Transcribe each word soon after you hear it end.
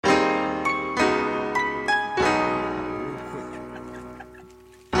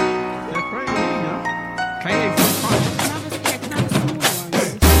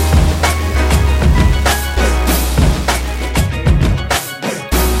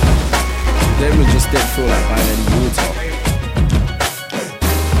Damon just didn't feel like buying any water.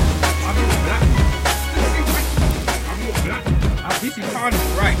 This is carnival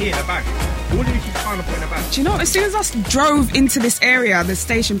right here in the back. All of this is carnival in the back. Do you know, as soon as I drove into this area, the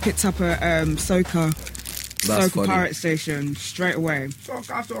station picked up a Soca funny. pirate station straight away.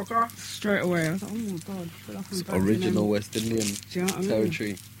 Soca. Straight away. I was like, oh my God. I feel like I'm back in Original them. West Indian Do you know what I mean?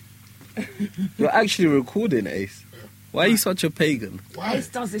 territory. You're actually recording, Ace. Why are you such a pagan? Ace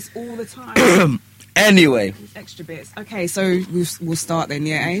does this all the time. Anyway. Extra bits. Okay, so we'll start then,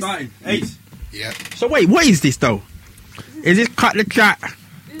 yeah, Ace? Starting. Ace. Yeah. So wait, what is this though? Is this cut the chat?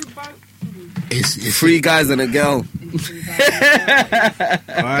 It's 3 guys and a girl.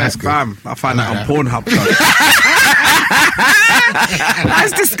 That's fam. I find that on Pornhub.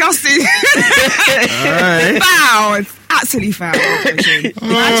 That's disgusting. Foul. It's absolutely foul. Actually,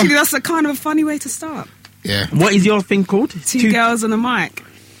 that's a kind of a funny way to start. Yeah. What is your thing called? Two girls on a mic.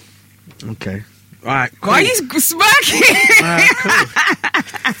 Okay. Alright, cool. Why are you smirking?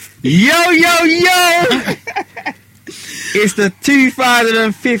 Cool. Yo! It's the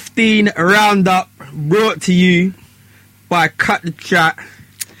 2015 Roundup brought to you by Cut the Chat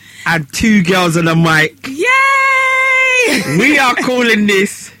and 2 girls on the mic. Yay! We are calling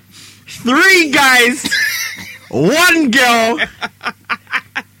this 3 guys, 1 girl.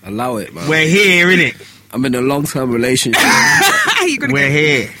 Allow it, man. We're here, innit? I'm in a long-term relationship. You're gonna We're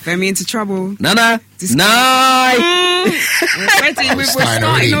here. get me into trouble. No. Just- No. We're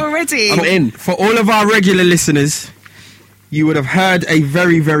starting already. I'm in. For all of our regular listeners, you would have heard a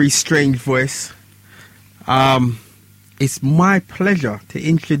very, very strange voice. It's my pleasure to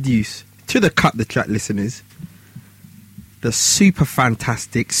introduce to the Cut the Chat listeners the super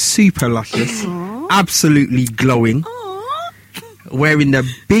fantastic, super luscious, absolutely glowing, wearing the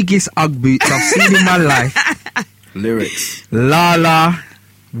biggest Ugg boots I've seen in my life. Lyrics. Lala,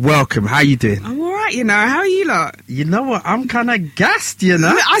 welcome. How you doing? I'm alright, you know. How are you lot? You know what? I'm kind of gassed, you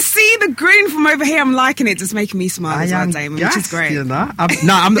know. I see the grin from over here. I'm liking it. Just making me smile as well, Damon, which is gassed, great. you know. I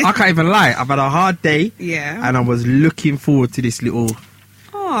can't even lie. I've had a hard day. Yeah. And I was looking forward to this little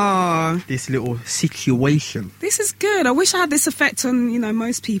Oh, situation. this is good. I wish I had this effect on,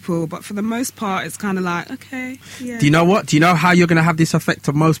 most people, but for the most part, it's kind of like, okay, yeah. Do you know what? Do you know how you're going to have this effect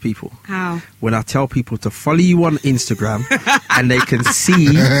on most people? How? When I tell people to follow you on Instagram and they can see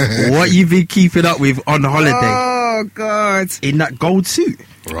what you've been keeping up with on holiday Oh, God. in that gold suit.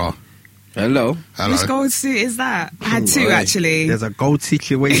 Raw. Hello. Which gold suit is that? I had 2, actually. There's a gold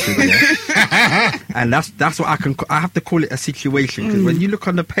situation there. And that's what I have to call it a situation, because when you look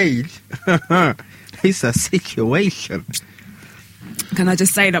on the page, it's a situation. Can I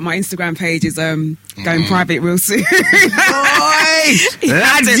just say that my Instagram page is going private real soon?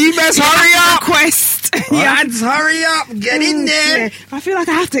 Lads, you best hurry up! Request. Lads, hurry up! Get in there! Yeah. I feel like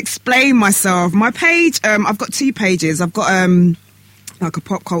I have to explain myself. My page, I've got 2 pages. I've got like a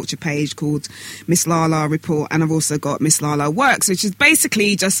pop culture page called Miss Lala Report, and I've also got Miss Lala Works, which is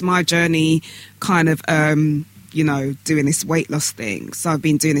basically just my journey, kind of doing this weight loss thing. So I've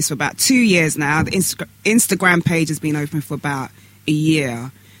been doing this for about 2 years now. The Instagram page has been open for about a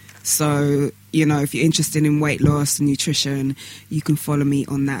year. So, if you're interested in weight loss and nutrition, you can follow me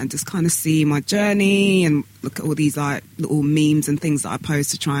on that and just kind of see my journey and look at all these like little memes and things that I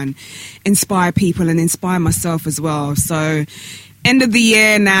post to try and inspire people and inspire myself as well. So end of the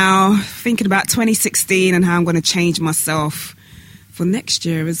year now, thinking about 2016 and how I'm going to change myself for next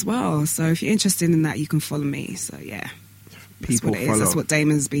year as well. So if you're interested in that, you can follow me. So yeah, that's People what it is. follow. That's what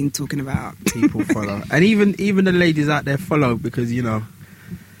Damon's been talking about. People follow. And even the ladies out there follow, because,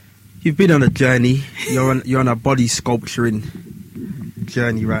 you've been on a journey. You're on a body sculpturing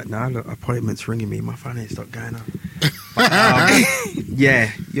journey right now. Look, appointments ringing me. My phone ain't stopped going on. But, yeah,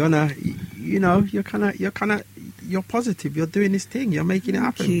 you're positive. You're doing this thing. You're making it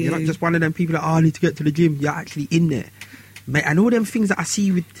happen. you. You're not just one of them people that, I need to get to the gym. You're actually in there. Mate, and all them things that I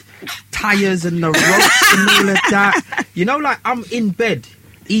see with tyres and the ropes and all of that. Like I'm in bed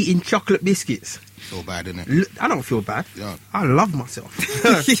eating chocolate biscuits. Feel bad, innit? I don't feel bad. Yeah. I love myself.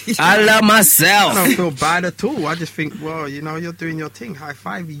 I love I myself. don't feel bad at all. I just think, well, you're doing your thing. High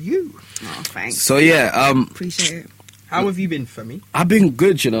five you. Oh, thanks. So yeah, Appreciate it. How have you been, Femi? I've been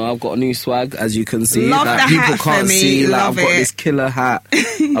good, I've got a new swag, as you can see. Love like, the people hat, can't Femi. see. Like, Love I've got it. this killer hat.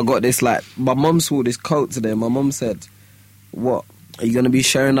 I got this, like, my mum saw this coat today. My mum said, "What? Are you gonna be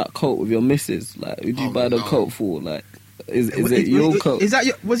sharing that coat with your missus? Like, who'd you buy the coat for? Like, is it your coat?" Is that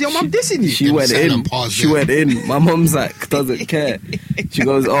was your mum dissing you? She went in. She went in. My mum's like, doesn't care. She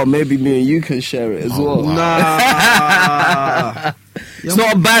goes, "Oh, maybe me and you can share it as well." wow. Nah. It's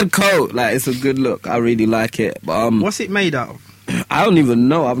not a bad coat. Like, it's a good look. I really like it. But What's it made out of? I don't even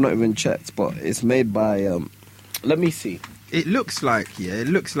know. I've not even checked, but it's made by. Let me see. It looks like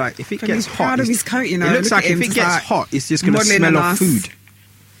if it He's gets proud hot, of his coat, you know. it looks Look like at if him, it just gets like hot, it's just going to modelling smell on of us. food.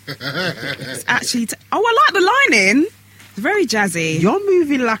 It's actually. I like the lining. It's very jazzy. You're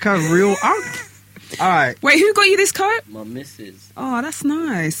moving like a real. All right, Wait, who got you this coat? My missus. Oh, that's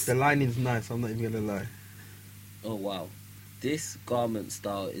nice. the lining's nice. I'm not even going to lie. Oh wow, this garment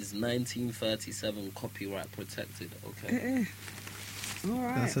style is 1937 copyright protected. Okay. All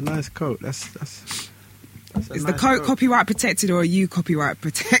right. That's a nice coat. That's a Is the nice coat copyright protected or are you copyright I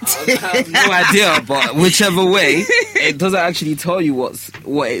protected? have no idea, but whichever way, it doesn't actually tell you what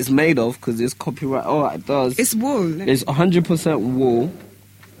it's made of because it's copyright. Oh, it does. It's wool. It's 100% wool.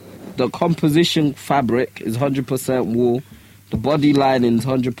 The composition fabric is 100% wool. The body lining is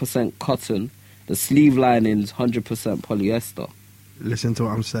 100% cotton. The sleeve lining is 100% polyester. Listen to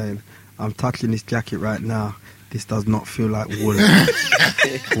what I'm saying. I'm touching this jacket right now. This does not feel like wool.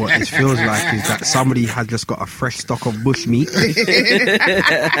 What this feels like is that somebody has just got a fresh stock of bushmeat,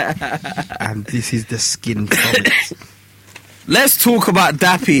 and this is the skin from it. Let's talk about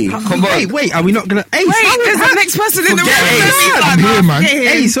Dappy. Come on. Wait, are we not gonna? Ace, Wait, there's the next person in the room. Forget Let me Ace. start I'm here, man. get him.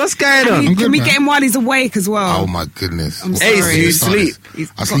 Ace, what's going on? Can good, we man. get him while he's awake as well? Oh my goodness. I'm Ace, sorry. you Let's start sleep.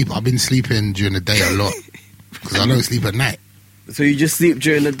 this. I sleep. I've been sleeping during the day a lot because I don't sleep at night. So you just sleep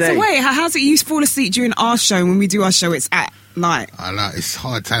during the day? So wait, how's it you fall asleep during our show? When we do our show, it's at night. I like it's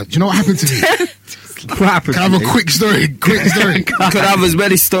hard time. Do you know what happened to me? What happened? Can I have a quick story? Quick story. You could have as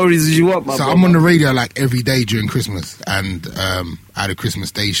many stories as you want, my So brother. I'm on the radio like every day during Christmas, and I had a Christmas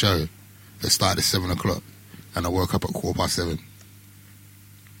Day show that started at 7 o'clock, and I woke up at 7:15.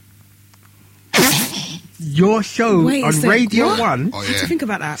 Your show Wait a on sec, Radio what? 1 Oh How do yeah, you think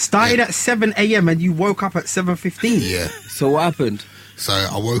about that? started at 7 a.m. and you woke up at 7:15. yeah. So what happened? So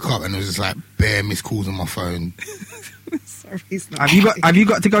I woke up and it was just like bare missed calls on my phone. Sorry, it's not. Have you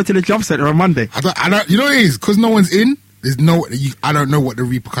got to go to the job centre on Monday? I don't. You know what it is? Because no one's in. There's no. I don't know what the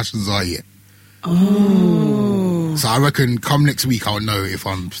repercussions are yet. Oh. So I reckon come next week I'll know if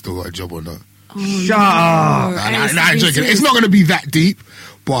I'm still got a job or not. Shut up. I'm joking. It's not going to be that deep,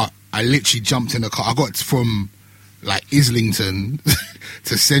 but I literally jumped in the car. I got from like Islington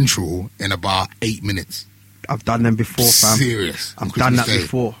to Central in about 8 minutes. I've done them before, fam. Serious. I've on done that Christmas Day.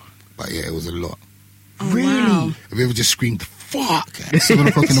 before. But yeah, it was a lot. Oh, Really? wow. Have you ever just screamed "fuck" at 7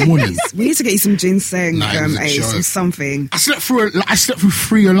 o'clock in the morning? We need to get you some ginseng, Nah, it was a Ace, joke. or something. I slept through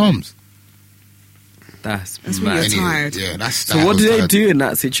 3 alarms. That's That's when mad. you're Anyway, tired. Yeah, that's. So that what was do they tired. do in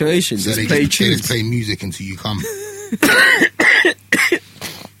that situation? So Just they play just, they tunes? just play music until you come.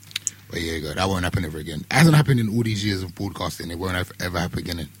 But yeah, you go. That won't happen ever again. It hasn't happened in all these years of broadcasting. It won't ever happen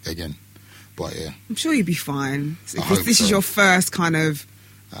again. But yeah, I'm sure you'll be fine. I hope This is so. your first kind of.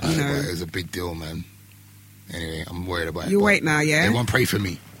 I know, You know. but it was a big deal, man. Anyway, I'm worried about it. You but wait now, yeah? Everyone pray for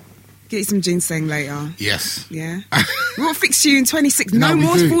me. Get you some ginseng later. Yes. Yeah. We'll fix you in 26. No, No we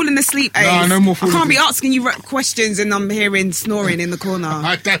more do. falling asleep, Ace. No, no more falling I can't be asleep. asking you questions and I'm hearing snoring in the corner.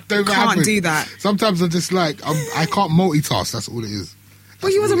 That don't Can't happen. do that. Sometimes I'm just like I can't multitask. That's all it is.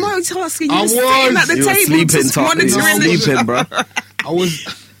 Well, you was a That's all it is. multitasking. You I were sitting was. at the You were table sleeping, just Tom. You monitoring were the sleeping, show. bruh. I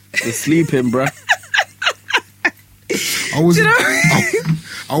was. You're sleeping, bruh. I was.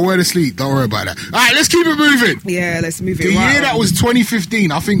 I'll wear to sleep. Don't worry about that. All right, let's keep it moving. Yeah, let's move it The right year that on. was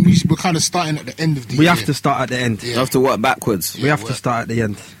 2015. I think we're kind of starting at the end of the We year. have to start at the end. You have to work backwards. We have to work. start at the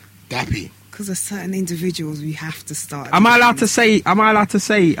end. Dappy. Because of certain individuals, we have to start. Am I allowed to say? Can I?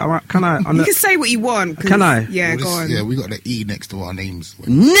 On You the, can say what you want. 'cause- Can I? Yeah, go on. Yeah, we got the E next to our names.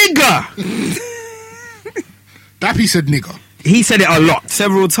 nigger. Dappy said nigger. He said it a lot.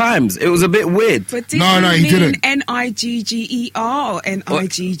 Several times. It was a bit weird. But did No, you he mean didn't. N-I-G-G-E-R or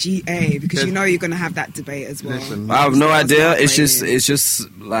N-I-G-G-A? Because you know you're going to have that debate as well. Listen, I have no That's idea. not It's raining.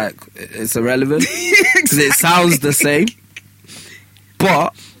 just like it's irrelevant because it sounds the same.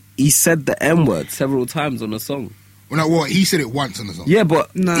 But he said the N word several times on the song. Well, no, what? He said it once on the song. Yeah,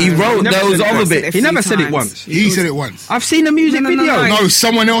 but No. he wrote He never there was said it other once. bit. He never few said it times. once. He said it once. I've seen the music No, no, no, video. no. No,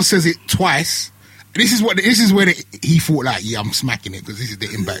 someone else says it twice. This is where he thought like, yeah, I'm smacking it because this is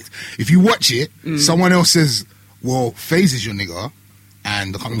the impact. If you watch it, someone else says, well, FaZe is your nigga,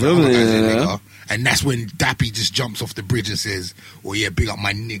 and the other guy's your nigga, and that's when Dappy just jumps off the bridge and says, well, yeah, big up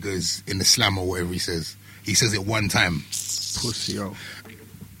my niggas in the slam or whatever he says. He says it one time. Pussy, yo.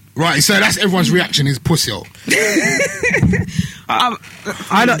 Right, so that's everyone's reaction is pussy.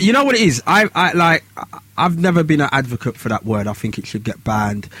 I don't, you know what it is. I've never been an advocate for that word. I think it should get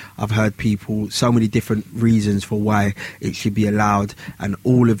banned. I've heard people so many different reasons for why it should be allowed, and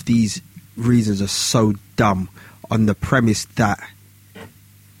all of these reasons are so dumb on the premise that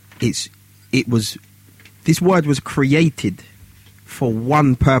this word was created for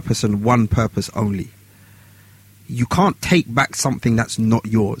one purpose and one purpose only. You can't take back something that's not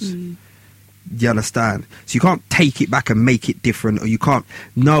yours. Do you understand? So you can't take it back and make it different, or you can't.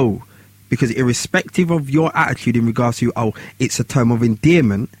 No, because irrespective of your attitude in regards to, oh, it's a term of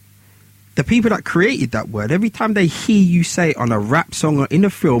endearment, the people that created that word, every time they hear you say it on a rap song or in a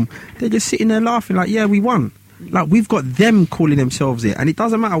film, they're just sitting there laughing like, yeah, we won. Like, we've got them calling themselves it. And it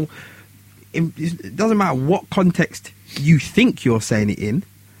doesn't matter what context you think you're saying it in,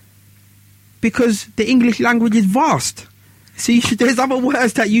 because the English language is vast. See, there's other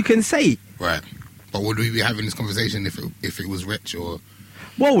words that you can say. Right. But would we be having this conversation if it was Rich or...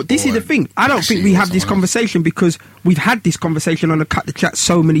 Well, this is the thing. I don't think we have this conversation because we've had this conversation on the Cut the Chat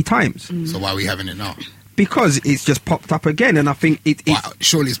so many times. So why are we having it now? Because it's just popped up again, and I think it's...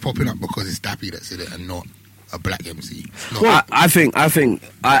 Surely it's popping up because it's Dappy that said it and not a black MC. Well,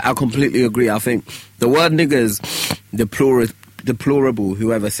 I completely agree. I think the word nigger is deplorable,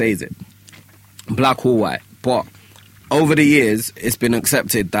 whoever says it, black or white. But over the years, it's been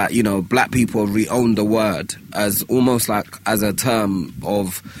accepted that, you know, black people have re-owned the word as almost like as a term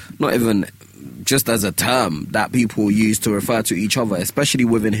of, not even just as a term that people use to refer to each other, especially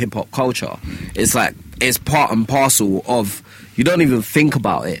within hip-hop culture. It's like, it's part and parcel of, you don't even think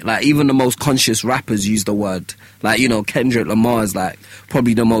about it. Like, even the most conscious rappers use the word. Like, you know, Kendrick Lamar is like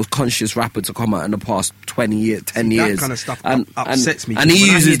probably the most conscious rapper to come out in the past 10 years. That kind of stuff upsets me. And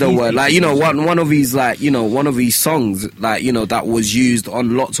he uses the word. Like, you know, one of his, like, you know, one of his songs, like, you know, that was used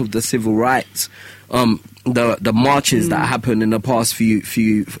on lots of the civil rights, the marches that happened in the past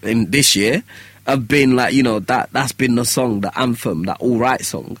few in this year, have been like, you know, that's been the song, the anthem, that all right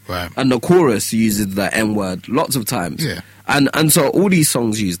song. Right. And the chorus uses the N-word lots of times. Yeah. And so all these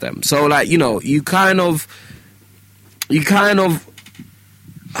songs use them. So, like, you know, you kind of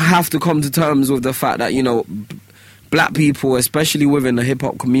have to come to terms with the fact that, you know, black people, especially within the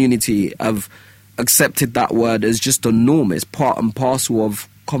hip-hop community, have accepted that word as just a norm. It's part and parcel of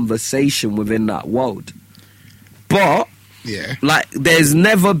conversation within that world. But... yeah, like, there's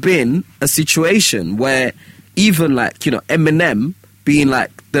never been a situation where even, like, you know, Eminem being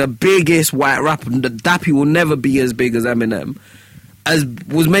like the biggest white rapper, the Dappy will never be as big as Eminem, as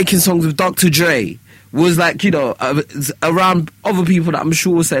was making songs with Dr. Dre, was like, you know, around other people that I'm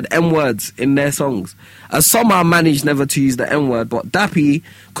sure said N-words in their songs, and somehow managed never to use the N-word. But Dappy,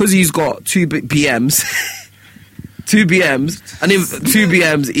 because he's got two BMs, and if 2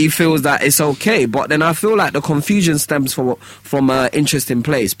 BMs, he feels that it's okay. But then I feel like the confusion stems from an interesting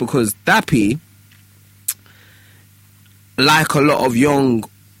place, because Dappy, like a lot of young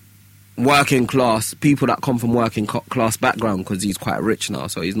working class people that come from working class background, because he's quite rich now,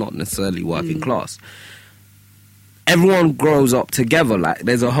 so he's not necessarily working class. Everyone grows up together. Like,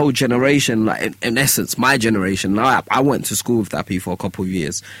 there's a whole generation, like, in essence, my generation. Now, I went to school with Dappy for a couple of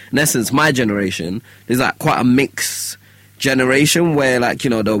years. In essence, my generation, there's like quite a mixed generation where, like, you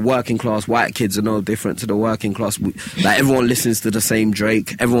know, the working class white kids are no different to the working class. Like, everyone listens to the same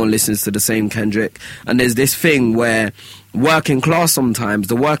Drake, everyone listens to the same Kendrick. And there's this thing where working class, sometimes,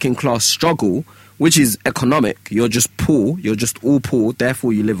 the working class struggle, which is economic, you're just poor, you're just all poor,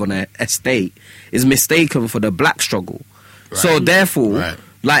 therefore you live on an estate, is mistaken for the black struggle. Right. So therefore,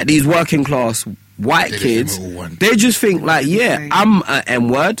 like, these working class white kids, they just think like, yeah, I'm an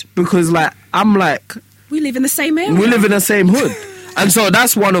M-word, because, like, I'm like... we live in the same area. We live in the same hood. And so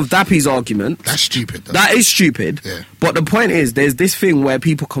that's one of Dappy's arguments. That's stupid, though. That is stupid. Yeah. But the point is, there's this thing where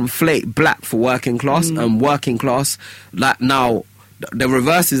people conflate black for working class and working class. Like, now, the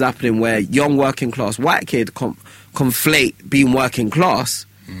reverse is happening where young working class white kid conflate being working class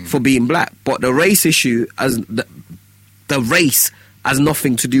for being black. But the race issue, as the race has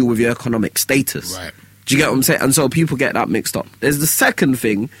nothing to do with your economic status. Right. Do you get what I'm saying? And so people get that mixed up. There's the second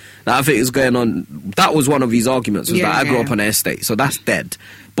thing that I think is going on. That was one of his arguments, was that I grew up on an estate, so that's dead.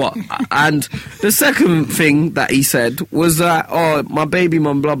 But and the second thing that he said was that, oh, my baby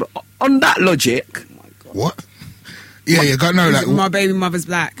mum, blah blah. On that logic, what? Yeah, got no, like, my baby mother's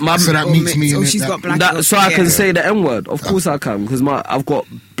black. So that meets me. Oh, she's got black. So I can say the N-word. Of course I can, because I've got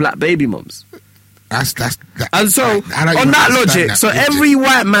black baby mums. And so, on that logic, so every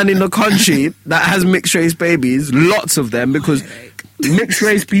white man in the country that has mixed race babies, lots of them, because mixed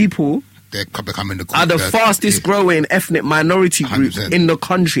race people they're becoming are the fastest growing ethnic minority group 100%. in the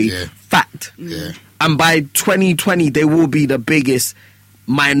country. Yeah. Fact. Yeah. And by 2020, they will be the biggest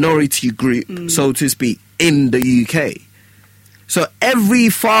minority group, so to speak, in the UK. So every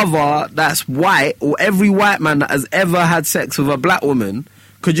father that's white, or every white man that has ever had sex with a black woman,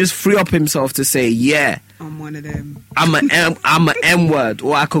 could just free up himself to say, yeah, I'm one of them. I'm an M-word,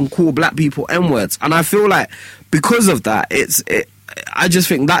 or I can call black people M-words. And I feel like because of that, I just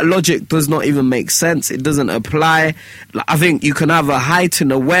think that logic does not even make sense. It doesn't apply. Like, I think you can have a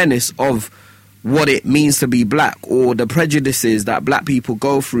heightened awareness of what it means to be black, or the prejudices that black people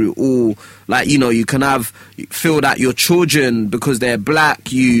go through, or like, you know, you can feel that your children, because they're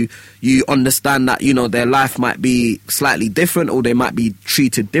black, you understand that, you know, their life might be slightly different, or they might be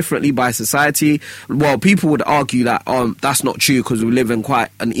treated differently by society. Well, people would argue that that's not true because we live in quite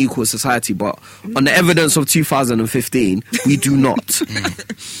an equal society, but on the evidence of 2015, we do not.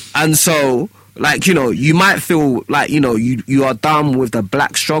 And so, like, you know, you might feel like, you know, you are down with the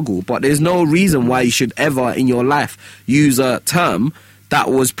black struggle, but there's no reason why you should ever in your life use a term that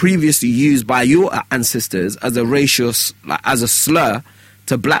was previously used by your ancestors as a racial, like, as a slur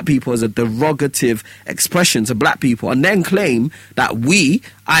to black people, as a derogative expression to black people, and then claim that we,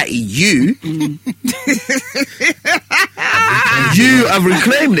 i.e. you, you have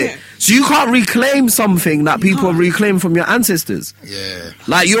reclaimed it. So you can't reclaim something that people have reclaimed from your ancestors. Yeah.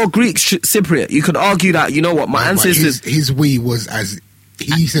 Like, you're Greek Cypriot. You could argue that, you know what, my ancestors... His we was as...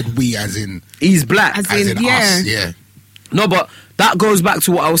 He said we as in... He's black. As As in, in yeah. us, yeah. No, but that goes back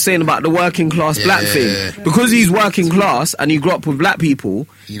to what I was saying about the working class black thing. Because he's working class and he grew up with black people,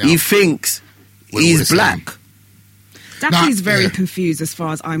 You know, he thinks we're all he's the black. same. Daffy's very yeah. confused as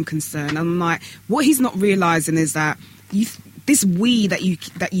far as I'm concerned. I'm like, what he's not realising is that this we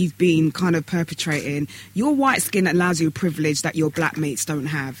that you've been kind of perpetrating, your white skin allows you a privilege that your black mates don't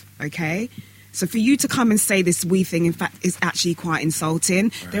have, okay? So for you to come and say this we thing, in fact, is actually quite insulting.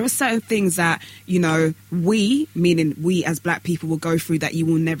 Right. There are certain things that, you know, we, meaning we as black people, will go through that you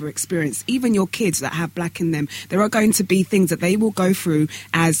will never experience. Even your kids that have black in them, there are going to be things that they will go through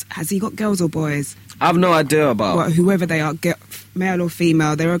as, has he got girls or boys? I have no idea about... Well, whoever they are, male or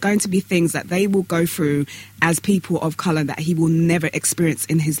female, there are going to be things that they will go through as people of colour that he will never experience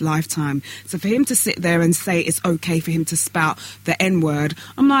in his lifetime. So for him to sit there and say it's okay for him to spout the N-word,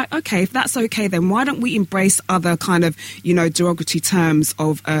 I'm like, okay, if that's okay, then why don't we embrace other kind of, you know, derogatory terms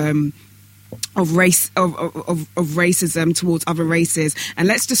of racism towards other races, and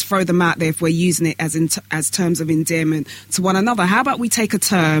let's just throw them out there if we're using it as terms of endearment to one another. How about we take a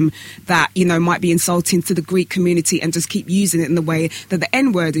term that, you know, might be insulting to the Greek community and just keep using it in the way that the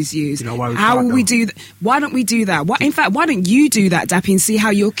N-word is used? You know why how will we do that? Why don't we do that? In fact, why don't you do that, Dappy, and see how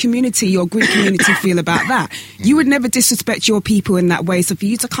your community, your Greek community feel about that? You would never disrespect your people in that way. So for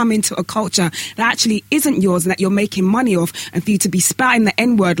you to come into a culture that actually isn't yours and that you're making money off, and for you to be spouting the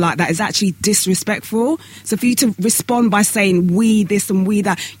N-word like that is actually disrespectful. So for you to respond by saying we this and we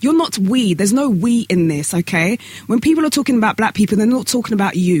that, you're not we. There's no we in this, okay? When people are talking about black people, they're not talking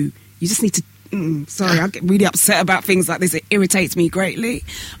about you. You just need to... sorry, I get really upset about things like this. It irritates me greatly.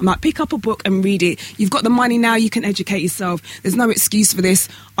 I'm like, pick up a book and read it. You've got the money now, you can educate yourself. There's no excuse for this.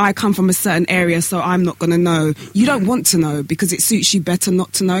 I come from a certain area, so I'm not going to know. You don't want to know because it suits you better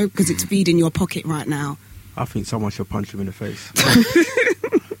not to know because it's feeding your pocket right now. I think someone should punch him in the face.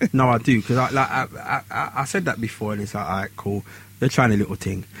 No, I do, because I said that before, and it's like, all right, cool. They're trying a little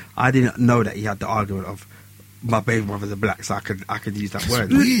thing. I didn't know that he had the argument of my baby brothers are black, so I could use that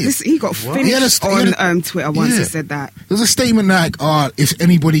word. He got finished on Twitter once he said that. There's a statement like, if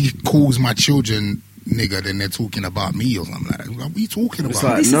anybody calls my children nigger, then they're talking about me or something like that. What are you talking about?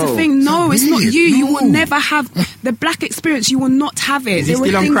 like, This is the thing. No, it's not weird. you. No. You will never have the black experience. You will not have it. Is he There are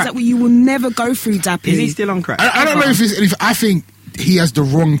still on things crack? that you will never go through, Dappy. Is he still on crack? I don't know if I think he has the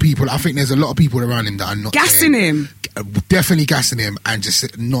wrong people. I think there's a lot of people around him that are not gassing him. Definitely gassing him and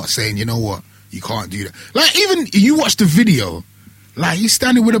just not saying, you know what, you can't do that. Like, even you watch the video, like, he's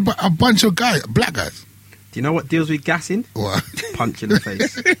standing with a bunch of guys, black guys. Do you know what deals with gassing? What? Punch in the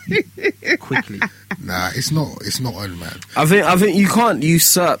face. Quickly. Nah, it's not on, man. I think you can't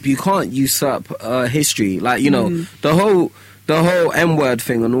usurp history. Like, you know, the whole N-word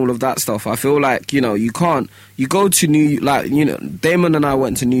thing and all of that stuff. I feel like, you know, you can't. You go to Damon and I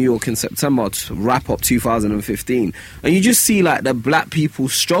went to New York in September to wrap up 2015, and you just see like the black people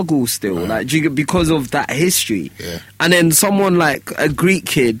struggle still, like because of that history. Yeah. And then someone like a Greek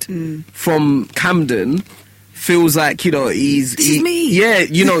kid from Camden feels like, you know, This is me. Yeah,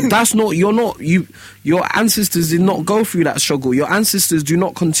 you know, that's not, your ancestors did not go through that struggle. Your ancestors do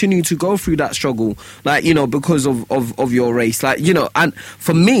not continue to go through that struggle, like, you know, because of your race. Like, you know, and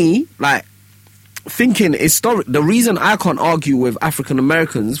for me, like, thinking the reason I can't argue with African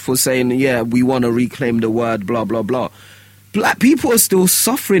Americans for saying, yeah, we want to reclaim the word, blah, blah, blah. Black people are still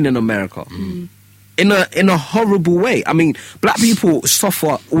suffering in America. In a horrible way. I mean, black people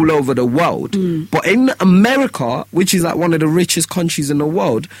suffer all over the world, but in America, which is like one of the richest countries in the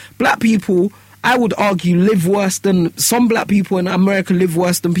world, black people, I would argue, live worse than some black people in America live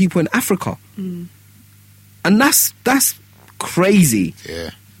worse than people in Africa, and that's crazy. Yeah.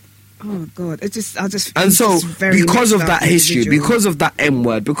 Oh God! I just. And he's so, just very because of messed up that history, individual. because of that M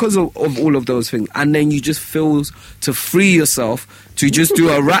word, because of all of those things, and then you just feel to free yourself to just do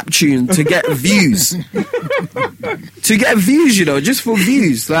a rap tune to get views. To get views, you know, just for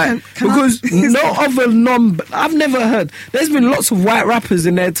views. Like, Can because I've never heard, there's been lots of white rappers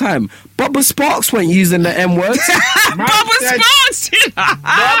in their time. Bubba Sparks weren't using the M word. Bubba Sparks.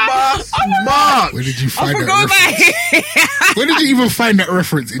 Bubba Sparks. Where did you I find forgot that about reference? it. Where did you even find that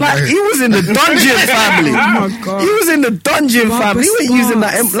reference in Like, your he head? was in the Dungeon family. Oh my God. He was in the Dungeon Bubba family. He wasn't using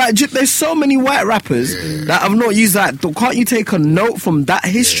that. Sparks. Like, there's so many white rappers that have not used that. Can't you take a note from that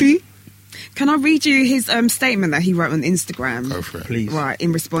history? Can I read you his statement that he wrote on Instagram? Go for it. Please. Right,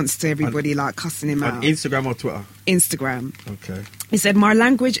 in response to everybody like cussing him On out. Instagram or Twitter? Instagram. Okay. He said, "My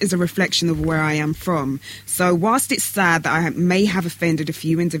language is a reflection of where I am from. So whilst it's sad that I may have offended a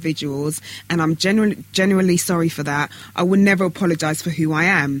few individuals, and I'm genuinely sorry for that, I will never apologise for who I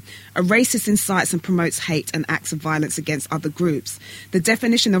am. A racist incites and promotes hate and acts of violence against other groups. The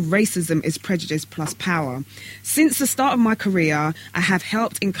definition of racism is prejudice plus power. Since the start of my career, I have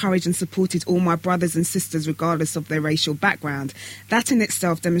helped, encouraged and supported all my brothers and sisters regardless of their racial background. That in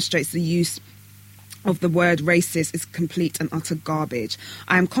itself demonstrates the use of the word racist is complete and utter garbage.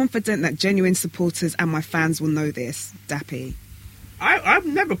 I am confident that genuine supporters and my fans will know this. Dappy."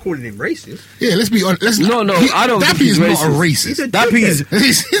 I'm never calling him racist. Yeah, let's be honest. No, I don't think Dappy he's is not a racist. He's a racist.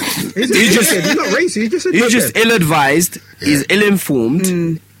 Dappy's He's not racist. He's just a he's just dickhead. ill-advised. He's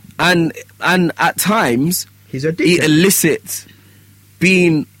ill-informed, and at times He's a he dickhead. elicits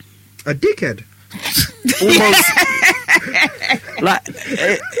being A dickhead. almost like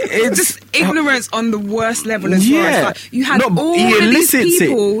it's Just ignorance on the worst level as well. Yeah. It's like you had No, all he of these elicits it.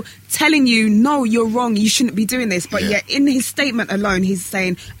 people telling you, no, you're wrong, you shouldn't be doing this. But yet in his statement alone, he's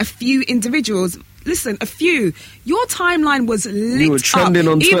saying a few individuals. Listen, a few. Your timeline was lit were trending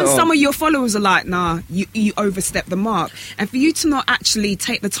up. on Even Twitter. some of your followers are like, nah, you overstepped the mark. And for you to not actually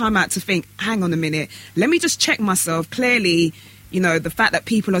take the time out to think, hang on a minute, let me just check myself. Clearly, you know, the fact that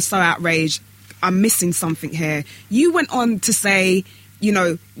people are so outraged, I'm missing something here. You went on to say, you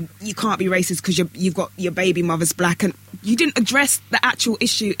know, you can't be racist because you've got your baby mother's black, and you didn't address the actual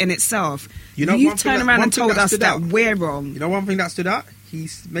issue in itself. You know, you one thing turn that- around one and thing told that us stood that out. we're wrong. You know one thing that stood out?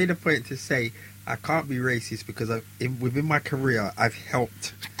 He's made a point to say, I can't be racist because within my career, I've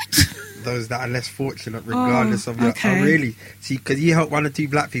helped those that are less fortunate regardless of your... okay. Oh, really? See, because you help one or two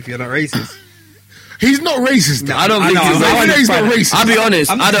black people, you're not racist. He's not racist. I don't I think know, he's I know racist. he's not racist. I'll be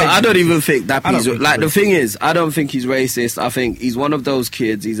honest. I'm I saying- don't even think that I don't he's think like. he's The thing is, I don't think he's racist. I think he's one of those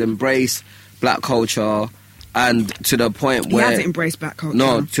kids. He's embraced black culture, and to the point He where hasn't embraced black culture.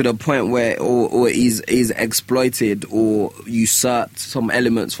 no, to the point where or he's exploited or usurped some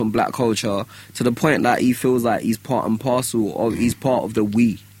elements from black culture to the point that he feels like he's part and parcel of. He's part of the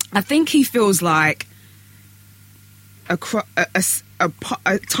we. I think he feels like a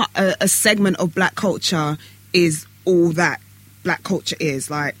segment of black culture is all that black culture is.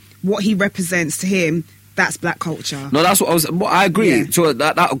 Like what he represents to him, that's black culture. No, that's what I was. But I agree. Yeah. So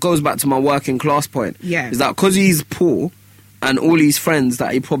that goes back to my working class point. Yeah. Is that because he's poor, and all his friends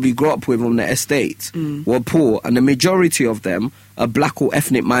that he probably grew up with on the estate were poor, and the majority of them are black or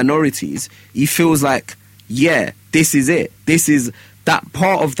ethnic minorities. He feels like, yeah, this is it. This is that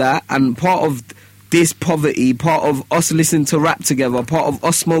part of that, and part of this poverty, part of us listening to rap together, part of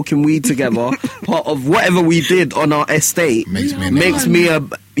us smoking weed together, part of whatever we did on our estate Makes me a makes me a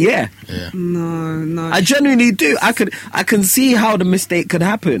yeah. Yeah. No. I genuinely do. I can see how the mistake could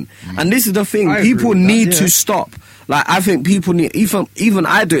happen, and this is the thing. I agree People with that, need yeah. to stop. Like I think people need. Even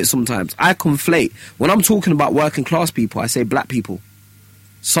I do it sometimes. I conflate when I'm talking about working class people. I say black people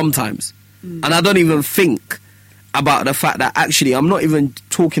sometimes, and I don't even think about the fact that actually I'm not even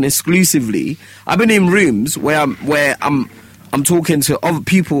talking exclusively. I've been in rooms where I'm talking to other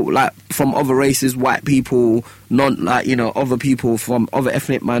people like from other races, white people, other people from other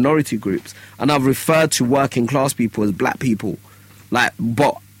ethnic minority groups, and I've referred to working class people as black people. Like,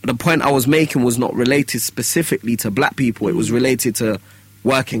 but the point I was making was not related specifically to black people. It was related to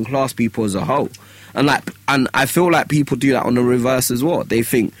working class people as a whole. And I feel like people do that on the reverse as well. They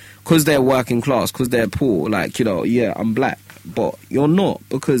think because they're working class, because they're poor, like, you know, yeah, I'm black, but you're not,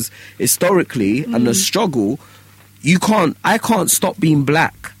 because historically and the struggle, I can't stop being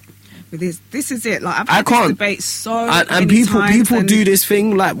black. But this is it. Like I've I had can't. this debate so And many people times, and do this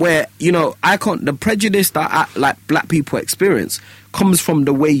thing like where, you know, the prejudice that like black people experience comes from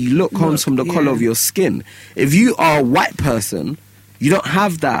the way you look, comes from the colour yeah. of your skin. If you are a white person, you don't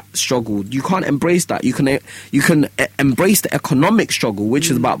have that struggle. You can't embrace that. You can embrace the economic struggle, which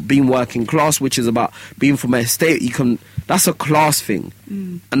is about being working class, which is about being from an estate. That's a class thing,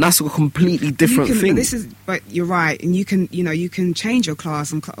 and that's a completely different thing. But you're right, and you can change your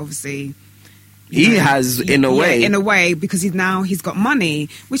class, and obviously. He has, in a way, because he's got money,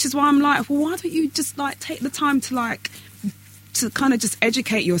 which is why I'm like, well, why don't you just like take the time to kind of just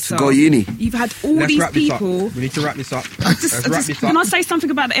educate yourself? To go uni. You've had all these people. We need to wrap this up. Can I say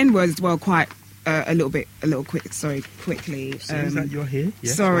something about the N-word as well? Quickly. Seems that you're here.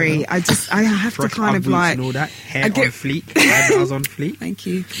 Yes, sorry, I have fresh to kind of like and all that. Hair on fleek, eyebrows on fleek. Thank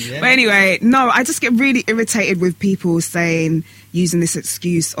you. Yeah. But anyway, no, I just get really irritated with people using this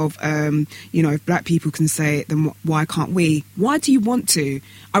excuse of, if black people can say it, then why can't we? Why do you want to?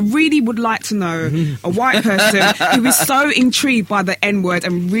 I really would like to know a white person who is so intrigued by the N-word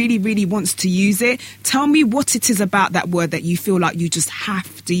and really, really wants to use it. Tell me what it is about that word that you feel like you just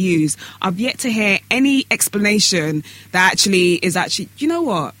have to use. I've yet to hear any explanation that actually, you know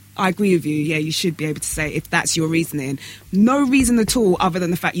what? I agree with you. Yeah, you should be able to say if that's your reasoning. No reason at all other than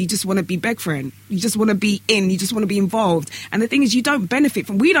the fact you just want to be beg friend. You just want to be in. You just want to be involved. And the thing is, we don't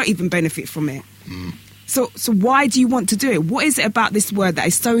even benefit from it. So why do you want to do it? What is it about this word that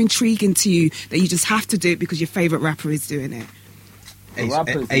is so intriguing to you that you just have to do it because your favourite rapper is doing it?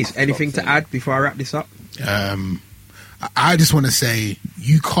 Ace, anything to add before I wrap this up? I just want to say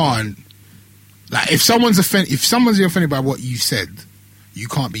you can't. Like, if someone's offended by what you said, you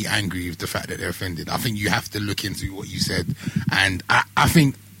can't be angry with the fact that they're offended. I think you have to look into what you said, and I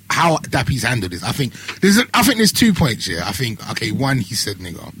think how Dappy's handled this. I think there's 2 points here. I think, okay, one, he said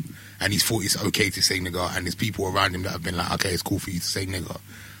nigger, and he's thought it's okay to say nigger, and there's people around him that have been like, okay, it's cool for you to say nigger.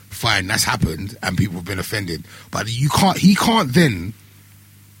 Fine, that's happened, and people have been offended. But he can't then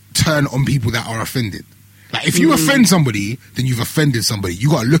turn on people that are offended. Like, if you offend somebody, then you've offended somebody. You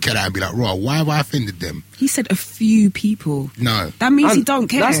got to look at that and be like, "Raw, why have I offended them?" He said a few people. No, that means he don't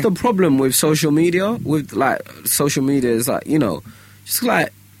care. That's the problem with social media. Social media is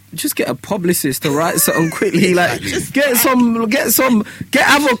like, just get a publicist to write something quickly. Like, Exactly.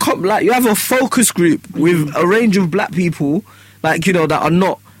 You have a focus group with a range of black people, that are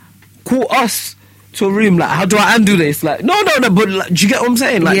not. Call us to a room, like, how do I undo this? Like, no, but do you get what I'm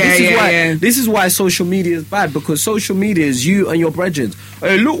saying? Like, this is why social media is bad, because social media is you and your brethren.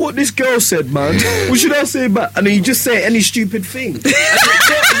 Hey, look what this girl said, man. What should I say back? And then you just say any stupid thing. And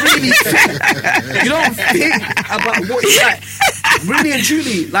you don't think about what it's like. Really and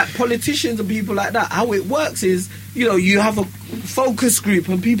truly, like, politicians and people like that, how it works is, you have a focus group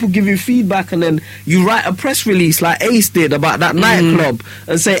and people give you feedback, and then you write a press release like Ace did about that nightclub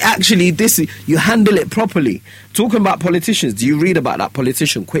and say, actually, you handle it properly. Talking about politicians, do you read about that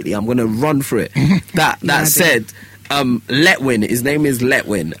politician quickly? I'm going to run through it. That said, Letwin, his name is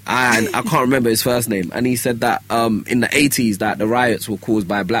Letwin, and I can't remember his first name, and he said that in the 80s that the riots were caused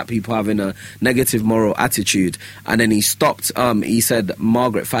by black people having a negative moral attitude, and then he stopped. He said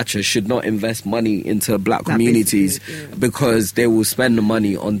Margaret Thatcher should not invest money into black communities because they will spend the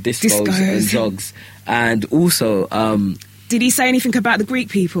money on discos and drugs, and also did he say anything about the Greek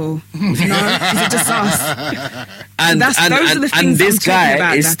people? No, is it just us? And this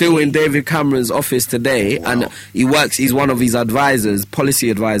guy is still in David Cameron's office today, and he's one of his advisors, policy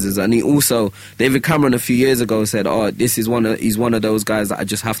advisors, and he also, David Cameron a few years ago said, he's one of those guys that I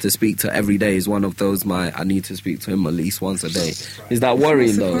just have to speak to every day. He's one of those I need to speak to him at least once a day. Is that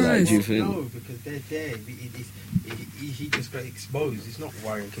worrying though? Like, do you think? No, because they're there. He just got exposed. It's not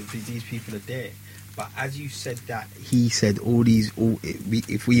worrying because these people are there. But as you said that, he said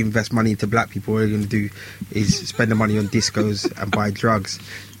if we invest money into black people, all we're going to do is spend the money on discos and buy drugs.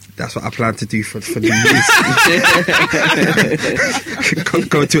 That's what I plan to do for the youth.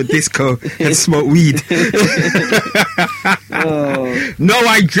 Go to a disco and smoke weed. No,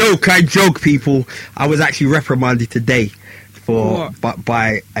 I joke, people. I was actually reprimanded today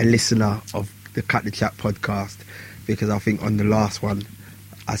by a listener of the Cut the Chat podcast, because I think on the last one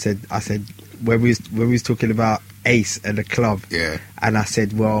I said when we was talking about Ace and the club, and I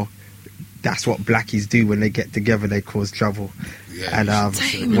said, well, that's what blackies do when they get together, they cause trouble. And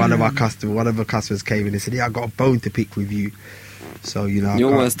one of our customers came in and said, I got a bone to pick with you. So you're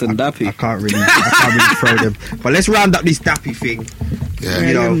worse than Dappy. I can't really throw them. But let's round up this Dappy thing.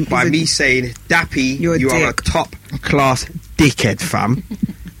 By me saying, Dappy, you are a top class dickhead, fam.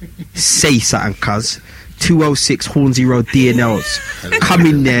 Say something, cuz. 206 Hornsey Road DNLs. Come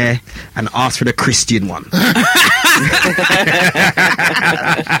in there and ask for the Christian one.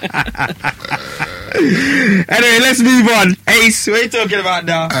 Anyway, let's move on. Ace, what are you talking about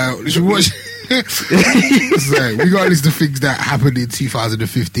now? We should watch So we got a list of things that happened in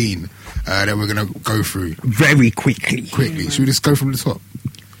 2015 that we're gonna go through Very quickly. quickly. Should we just go from the top?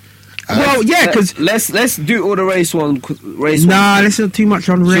 Well, yeah, because let's do all the race one. let's not too much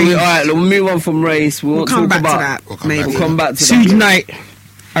on All race. right, we'll move on from race. We'll come back to about, that. We'll come Maybe. back We'll come back to Suge that. Knight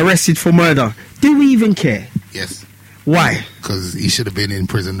arrested for murder. Do we even care? Yes, Why? because he should have been in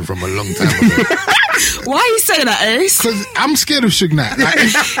prison from a long time ago. Why are you saying that, Ace? Because I'm scared of Suge Knight.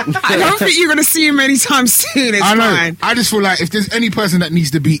 Like, I don't think you're going to see him anytime soon. It's I know. fine. I just feel like if there's any person that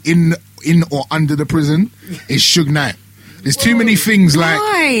needs to be in or under the prison, it's Suge Knight. There's too many things like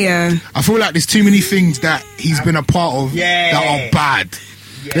Why? I feel like there's too many things that he's been a part of that are bad.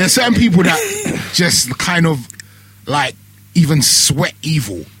 There are certain people that just kind of like even sweat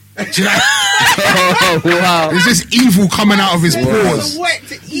evil. Do you know? Oh, wow. There's this evil coming out of his pores.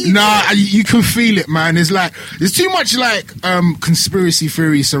 Nah, you can feel it, man. There's too much like conspiracy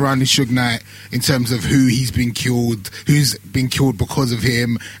theory surrounding Suge Knight in terms of who he's been killed, who's been killed because of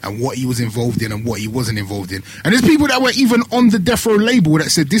him, and what he was involved in and what he wasn't involved in. And there's people that were even on the Death Row label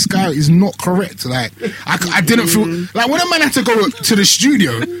that said this guy is not correct. Like I didn't feel like when a man had to go to the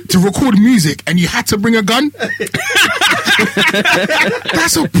studio to record music and you had to bring a gun.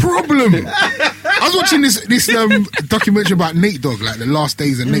 That's a problem. I was watching this documentary about Nate Dogg, like the last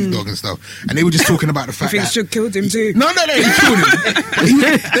days of Nate Dogg and stuff, and they were just talking about the I fact think that Suge killed him too. no, he killed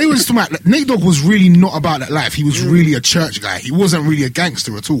him. They were just talking about Nate Dogg was really not about that life. He was really a church guy. He wasn't really a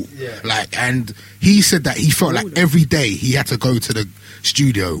gangster at all. Like, and he said that he felt like every day he had to go to the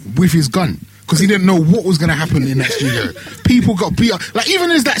studio with his gun. Because he didn't know what was going to happen in that studio. People got beat up. Like, even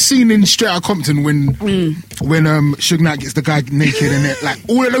there's that scene in Straight Outta Compton when Suge Knight gets the guy naked and it, like,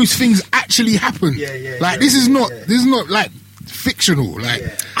 all of those things actually happen. Like, this is not like fictional. Like,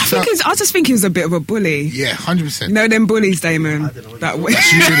 I just think he was a bit of a bully. yeah, 100%. You know them bullies, Damon? That way.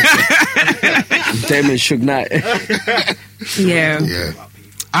 Damon Suge Knight. Yeah. Yeah.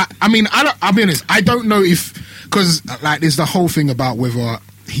 I mean, I'll be honest, I don't know if, because, like, there's the whole thing about whether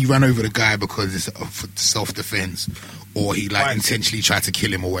he ran over the guy because it's for self-defense or he like intentionally tried to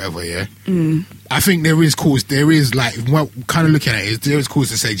kill him or whatever. I think there is cause, like, well, kind of looking at it, there is cause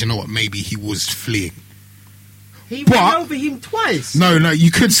to say, do you know what, maybe he was fleeing. He ran over him twice. No,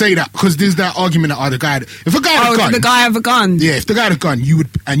 you could say that because there's that argument that the guy, if a guy had a gun, the guy have a gun. yeah, if the guy had a gun, you would,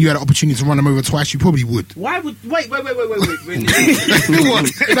 and you had an opportunity to run him over twice, you probably would. Why would... Wait. What?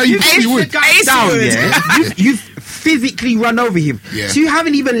 No, you probably would. Guy down, yeah? You've physically run over him. Yeah. So you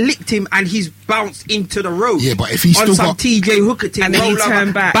haven't even licked him and he's bounced into the road. Yeah, but if he's on still some got... TJ Hooker thing, And then he roll over,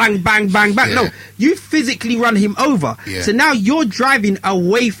 turned back. Bang, bang, bang, bang. Yeah. No, you physically run him over. Yeah. So now you're driving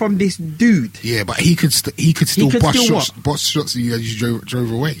away from this dude. Yeah, but he could still bust shots at you as you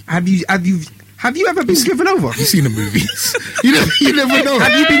drove away. Have you ever been driven over? You've seen the movies. you never know.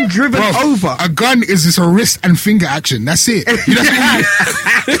 Have you been driven over? A gun is just a wrist and finger action. That's it. That's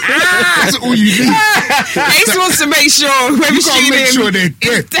all you need. Ace wants to make sure whoever You gotta shooting make him sure they're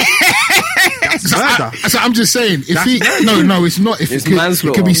dead. So I'm just saying, if he no, it's not. If It's it could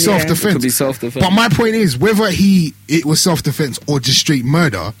manslaughter. be Yeah. self-defense. It could be self-defense. But my point is, whether it was self-defense or just straight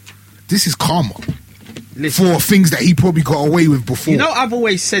murder, this is karma for things that he probably got away with before. You know, I've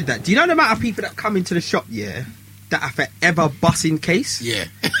always said that. Do you know the amount of people that come into the shop, that are forever busting case? Yeah.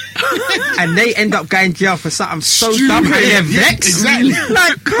 And they end up going jail for something so Stupid. dumb and they're vexed. Exactly.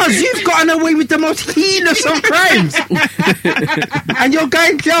 Like, cuz you've gotten away with the most heinous of crimes. And you're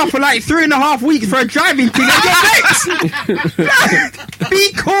going jail for like 3.5 weeks for a driving thing and you're vexed.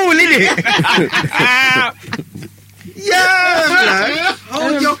 Be cool, innit? Yeah, man.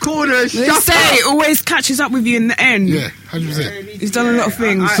 Hold your corner. They Shut say up. it always catches up with you in the end. Yeah, 100%. He's done a lot of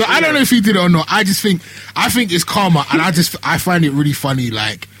things. So I don't know if he did it or not. I think it's karma, and I find it really funny,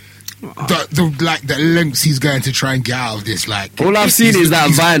 like the lengths he's going to try and get out of this. Like, All I've seen is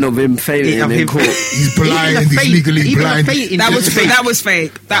that vine of him failing in court. he's blind, he's legally blind. That was fake. That was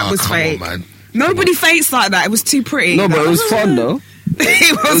fake. That was come fake. on, man. Nobody fakes like that. It was too pretty. No, but it was fun though.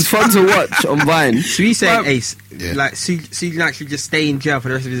 It was fun to watch on Vine. So he's saying, Ace, Yeah. like, so you can actually just stay in jail for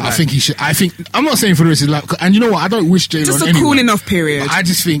the rest of his life? I think he should. I'm not saying for the rest of his life. And you know what? I don't wish jail Just on a anyone. cooling off period. But I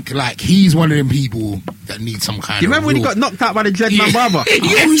just think like he's one of them people that need some kind Do you of. remember when he got knocked out by the Dreadman barber? Yeah.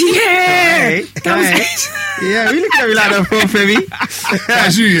 Hey, That was hey. Yeah, we look at me like that, poor Femi.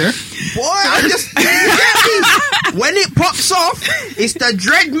 That's you, yeah. Boy, I just when it pops off, it's the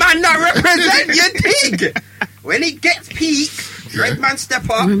Dreadman that represent your thing. When it gets peak, Dreadman step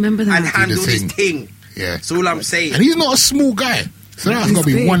up Remember that. and handle Do the his thing. Yeah. That's all I'm saying. And he's not a small guy, so that's He's got to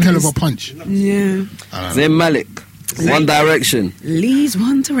be big. one hell of a punch. Yeah. Zayn Malik. One Direction. Leaves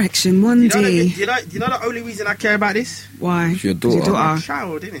One Direction, one You know, D. you know the only reason I care about this? Why? It's your It's your daughter. My daughter.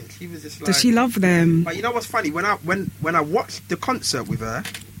 child, innit? She was just like. Does she love them? But you know what's funny? When I watched the concert with her,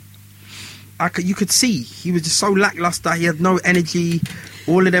 you could see he was just so lackluster. He had no energy.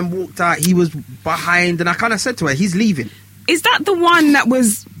 All of them walked out. He was behind, and I kind of said to her, "He's leaving." Is that the one that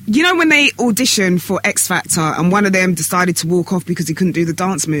was, you know, when they auditioned for X Factor and one of them decided to walk off because he couldn't do the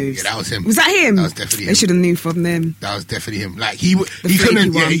dance moves? Yeah, that was him. Was that him? That was definitely They him. should have knew from them. That was definitely him. Like he flaky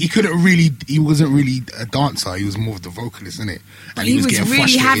couldn't. Yeah, one. he wasn't really a dancer. He was more of the vocalist, innit? And He was getting really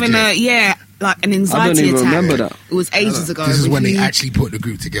frustrated, having like an anxiety even attack. remember that. It was ages ago. This is when they he- actually put the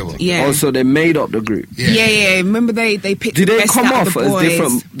group together. Yeah. Also, they made up the group. Yeah. Remember they picked Did the they best come out off of the as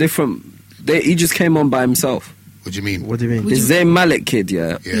boys. different? He just came on by himself. What do you mean? What do you mean? Would The you- Zayn Malik kid,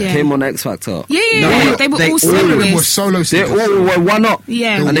 yeah, Yeah. came on X Factor. Yeah, No, they were they all all All of them were soloists. solo They singers. all were one up.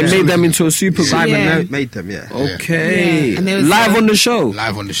 Yeah. and they Yeah. made them into a super group. Simon Yeah. made them, yeah. Okay, Yeah. And they was live so- on the show.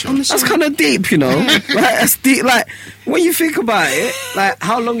 Live on the show. On the That's show. kind of deep, you know. Like that's deep. Like when you think about it, like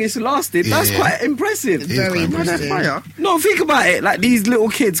how long it's lasted, Yeah, that's yeah. quite impressive. It is Very quite No, impressive. they're fire. No, think about it. Like these little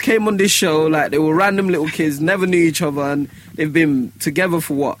kids came on this show, like they were random little kids, never knew each other, and they've been together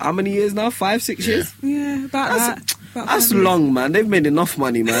for what? How many years now? 5, 6 years? Yeah, about that. About That's 5 years. long, man. They've made enough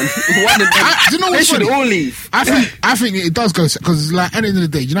money, man. One of them, Do you know they what's should funny? all leave. I think it does go because, like, at the end of the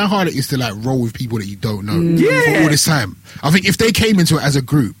day, you know how hard it is to like roll with people that you don't know Yeah. for all this time. I think if they came into it as a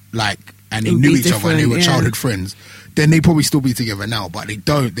group, like, and they It would knew be each other and they were different, yeah. childhood friends, then they probably still be together now. But they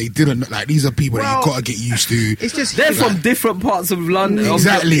don't. They didn't. Like, these are people that Well, you got to get used to. It's just They're from different parts of London, of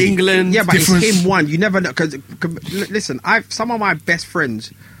Exactly. England. yeah, but difference. it's him one. You never know because listen, some of my best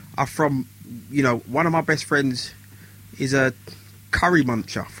friends are from. You know, one of my best friends is a curry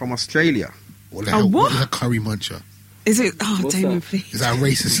muncher from Australia. What the A hell? what? What is a curry muncher? Is it? Oh, What's Damon, that? please. Is that a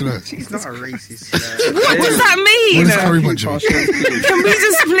racist slur? He's not a racist. What does that mean? What is curry muncher? Can we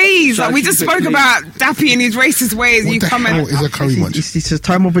just please? Like, we just Shall I spoke keep it about Dappy and his racist ways. What You the come hell and is a curry muncher? It's a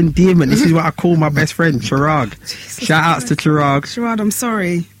time of endearment. This is what I call my best friend, Chirag. Shout outs to Chirag, Sherrod, I'm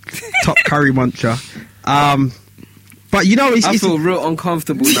sorry. top curry muncher. But you know, I it's feel real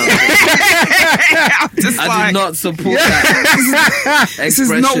uncomfortable now. I'm just I like, did not support that this is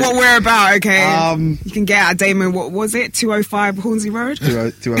not expression. what we're about, okay? Um, you can get out of Damon, what was it? 205 Hornsey Road?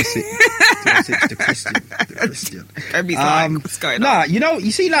 206, the Christian. Debbie's like, what's going on? Nah, you know,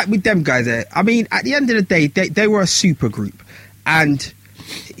 you see, like with them guys there, I mean, at the end of the day, they were a super group. And,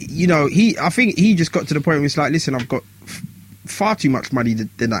 you know, I think he just got to the point where it's like, listen, I've got far too much money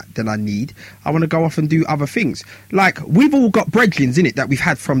than I need. I want to go off and do other things. Like, we've all got brethrens in it that we've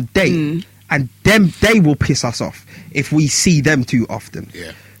had from day, and they will piss us off if we see them too often.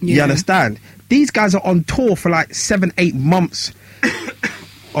 Yeah. You Yeah. understand? These guys are on tour for like 7-8 months.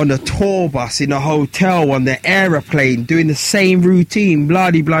 On a tour bus, in a hotel, on the aeroplane, doing the same routine,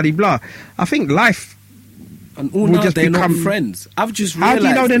 blah de blah de blah. I think life. And all We'll now just they're become- not friends. I've just How realised do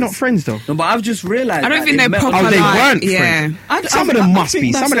you know they're this. not friends though? No, but I've just realised I don't that think they're met proper. up- Oh, they like, weren't yeah. friends. Some of them must think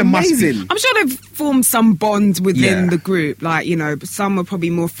be. Some that's of them must be. amazing. I'm sure they've formed some bond within Yeah. the group. Like, you know, but some are probably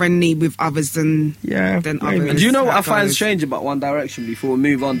more friendly with others than Yeah, than maybe. others. And do you know what I That find goes. strange about One Direction before we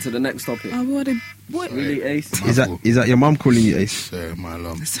move on to the next topic? Oh, what? Really, Ace? Is that your mum calling you Ace? So, my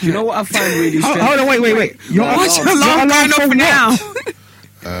alarm. Do you know what I find really strange? Hold on, wait. Your Why- What's Your your alarm going for off what? now?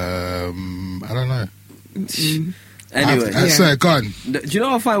 I don't know. Anyway, I swear, go on. do you know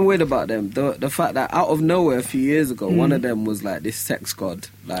what I find weird about them? The fact that out of nowhere a few years ago, one of them was like this sex god,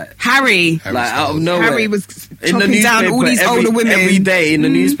 like Harry. Harry like out of Styles. nowhere. Harry was in the chopping down all newspaper these every, older women. every day in the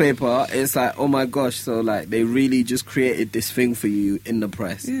newspaper. It's like, oh my gosh! So like they really just created this thing for you in the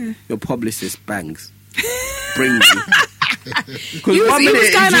press. Yeah. Your publicist bangs, bring you. He was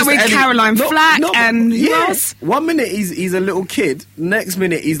going out with Caroline Flack and who else? 1 minute he's a little kid. Next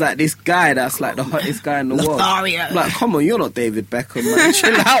minute he's like this guy that's like the hottest guy in the world. Lothario. Like, come on, you're not David Beckham, man.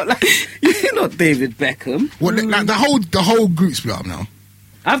 Chill out. Like, you're not David Beckham. What, like, the whole group split up now.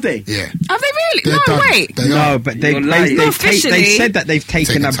 Have they? Yeah. Have they really? They're No, done. wait. They No, are. but You're lying. Not they officially. said that they've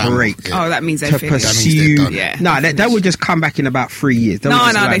taken Taken a time break off, yeah. Oh, that means they to finished. That means they're pursue. done. Yeah. They will just come back in about 3 years. They'll No,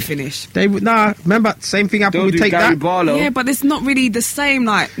 just they like- finished. They would remember same thing happened Don't with do Take Gary That. Barlow. Yeah, but it's not really the same.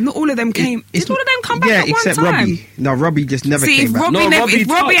 Like, not all of them came. Did all of them come back yeah, at except one time? Robbie. No, Robbie just never See, came if back. Robbie, No, never, Robbie if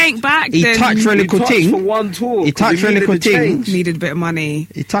Robbie touched. ain't back, He then touched really He cool touched thing. for one tour. He 'cause touched needed really the cool thing. change. needed a bit of money.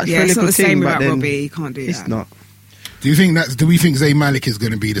 He touched yeah, really it's not cool the same thing, but without then Robbie. You can't do It's that. not. Do we think Zayn Malik is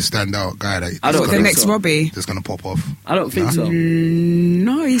going to be the standout guy that I don't The think next so. Robbie. that's going to pop off? I don't think Nah. so.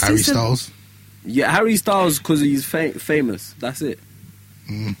 No, he Harry seems to. Styles. Yeah, Harry Styles because he's famous. That's it.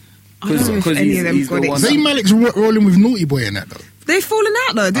 I don't know if 'Cause any he's- of them he's got the it. one Zayn Malik's rolling with Naughty Boy in that though. They've fallen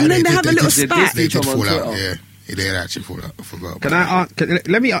out though. Oh, Didn't they have a little did spat? They Each did other on fall out. Twitter. Yeah. They actually forgot. Can I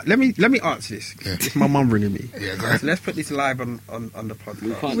let me answer this? Yeah. It's my mum ringing me. Yeah, go ahead. So let's put this live on the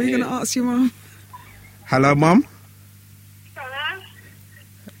podcast. can't We're hear. going to ask your mum. Hello, mum. Hello?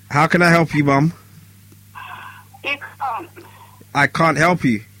 How can I help you, mum? You can't. I can't help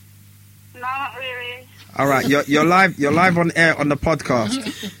you. No, not really. All right, you're live. You're live on air on the podcast.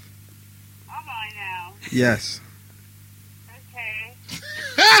 Am I now? Yes. Okay.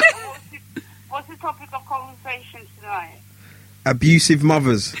 What's the topic of conversation tonight? Abusive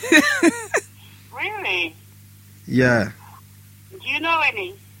mothers. Really? Yeah. Do you know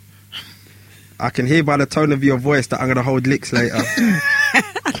any? I can hear by the tone of your voice that I'm going to hold licks later.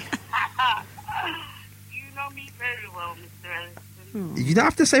 You know me very well, Mr. Ellison. You don't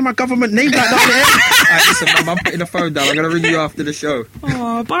have to say my government name like that. All right, listen, mum, I'm putting the phone down. I'm going to ring you after the show.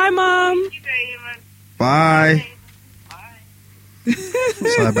 Oh, bye, mum. Thank you, Damon. Bye. Bye.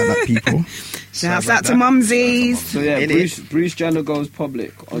 Sorry about that, people. Shouts Sorry out about to that. mumsies. So yeah, Innit? Bruce Jenner goes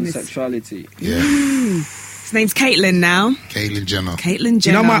public on Miss- sexuality. Yeah, His name's Caitlyn now. Caitlyn Jenner. Caitlyn You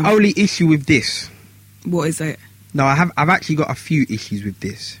Jenner. know my only issue with this? What is it? No, I've actually got a few issues with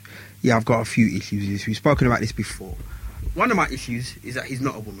this. Yeah, I've got a few issues with this. We've spoken about this before. One of my issues is that he's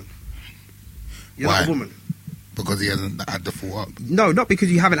not a woman. You're not Why? a woman. Because he hasn't had the full up. No, not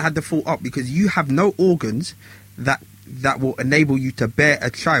because you haven't had the full up, because you have no organs that will enable you to bear a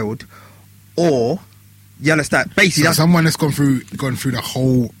child, or you understand? Basically, So that's someone that's gone through the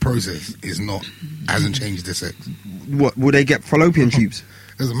whole process hasn't changed their sex. what will they get fallopian tubes?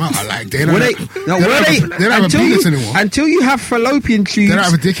 Doesn't matter. Like they don't. Will they? No, will they? They don't have a penis anymore. Until you have fallopian tubes don't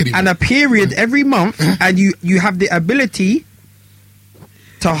have a dick anymore. and a period every month, and you have the ability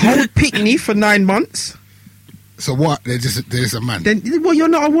to hold pickney for 9 months, So what? They're just a man. then well, you're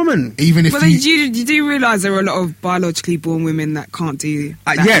not a woman. Even if Well, you do realise there are a lot of biologically born women that can't do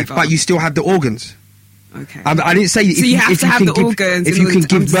that Yeah, either. but you still have the organs. Okay. I didn't say So you have to have can the give, organs if in you order can to-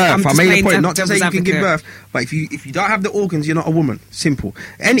 give I'm birth. I just made a playing point not to say devil's you can give advocate. birth, but if you don't have the organs, you're not a woman. Simple.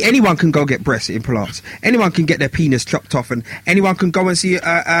 Anyone can go get breast implants. Anyone can get their penis chopped off, and anyone can go and see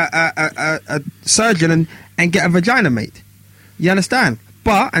a surgeon and get a vagina made. You understand?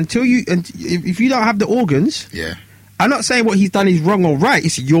 But if you don't have the organs, yeah, I'm not saying what he's done is wrong or right.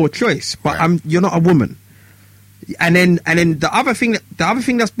 It's your choice. But Right. you're not a woman. And then the other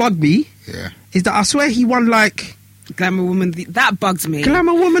thing that's bugged me yeah. is that I swear he won like Glamour woman, that bugs me.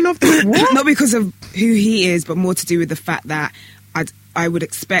 Glamour Woman of the what? Not because of who he is, but more to do with the fact that I would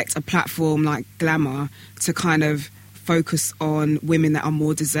expect a platform like Glamour to kind of focus on women that are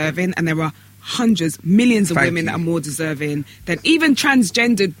more deserving, and there are millions of Thank women you. that are more deserving than even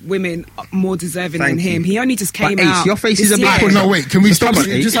transgendered women are more deserving Thank than him. you. He only just came But Ace, out. your face this is a bit year. push. No, wait. Can we So stop? come on,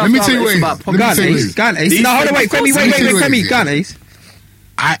 Ace. Let me tell you what. It's about Let me Go on, tell you Ace. what. Go on, Ace. These No, hold on, wait, things- Femi, Let me tell you what Femi. it is, Go on, yeah. Ace.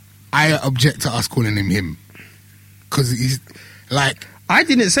 I object to us calling him him because he's like I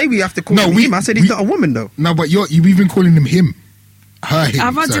didn't say we have to call No, him we- him. I said he's we- not a woman, though. no, but you've even calling him him, her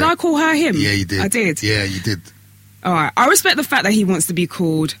him. Did sorry. I call her him? Yeah, you did. I did. Yeah, you did. All right. I respect the fact that he wants to be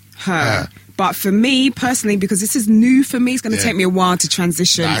called her. Her. But for me personally, because this is new for me, it's going to Yeah. take me a while to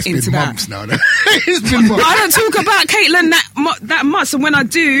transition Nah, it's into been that. months now. It's been months. I don't talk about Caitlyn that much, so when I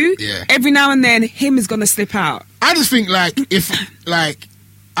do, Yeah. every now and then, him is going to slip out. I just think if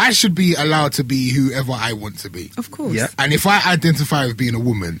I should be allowed to be whoever I want to be. Of course. Yeah. And if I identify as being a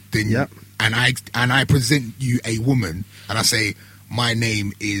woman, then Yep. and I present you a woman, and I say my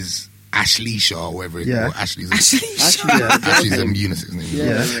name is Ashley Shaw, or whatever. Yeah. Or Ashley's Actually, Ashley's a unisex name.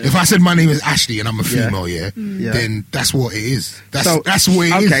 Yeah. If I said my name is Ashley and I'm a Yeah. female, Yeah. then that's what it is. That's So- what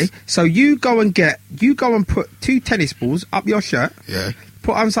it is. Okay, so you go and put 2 tennis balls up your shirt, Yeah.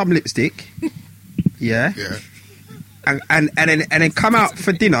 put on some lipstick, yeah, Yeah. and then come out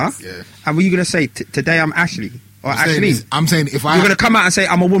for dinner. Yeah. And what are you gonna say? Today I'm Ashley or Ashley. I'm saying if You're gonna come out and say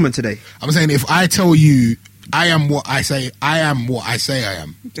I'm a woman today. I'm saying if I tell you I am what I say I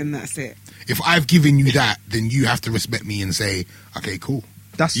am. then that's it. If I've given you that, then you have to respect me and say, okay, cool.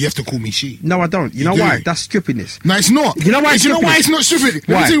 That's You have to call me she. No, I don't. You know do. why? That's strippiness. No, it's not. You know why it's You know why stupid? it's not stupid?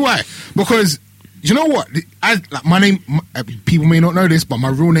 Let Why? me tell you why. Because you know what? My name. People may not know this, but my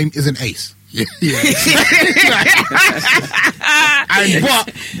real name isn't Ace. Yeah.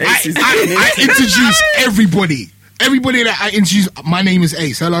 I introduce everybody. Everybody that I introduce, my name is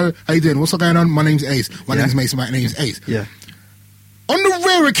Ace. Hello, how you doing? What's going on? My name's Ace. My Yeah. name's Mason. My name's Ace. Yeah. On the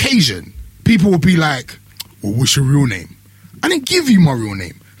rare occasion, people will be like, "Well, what's your real name?" I didn't give you my real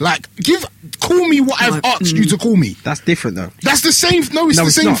name. Like, call me what I've asked you to call me. That's different though. That's the same. No, it's the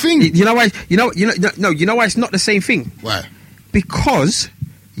same not. thing. You know why? You know why it's not the same thing? Why? Because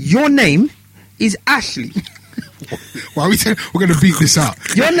your name is Ashley. Why are we saying we're going to beat this out?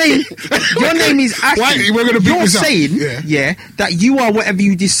 Your name is Ashley. Why? We're gonna beat You're this up. saying, Yeah. that you are whatever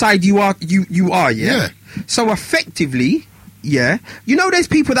you decide you are. You are, yeah. Yeah. So effectively, yeah. You know, there's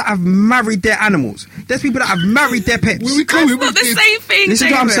people that have married their animals. There's people that have married their pets. Where we going That's not with the this? same thing. Listen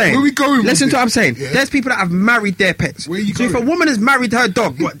to what I'm David. saying. Where we going with Listen to this? what I'm saying. Yeah. There's people that have married their pets. Where you so if a going? woman has married her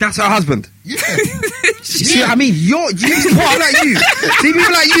dog, what, that's her husband. Yeah. You see what I mean? You see people like you. See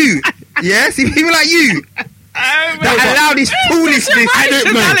people like you. Yeah. See people like you that allow this foolishness I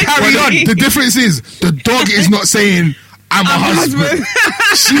don't know. carry Well, on. the difference is the dog is not saying I'm a husband.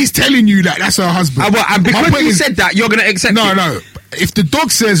 She's telling you that that's her husband. And My because point you is- said that, you're gonna accept no, it. no. If the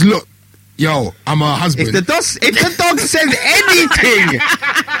dog says, "Look, yo, I'm her husband," If the dog says anything,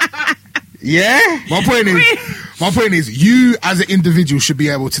 yeah. my point is, you as an individual should be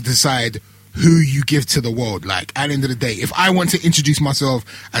able to decide who you give to the world. Like at the end of the day, if I want to introduce myself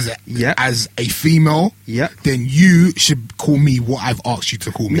as a female, then you should call me what I've asked you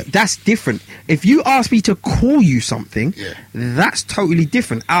to call me. That's different. If you ask me to call you something, that's totally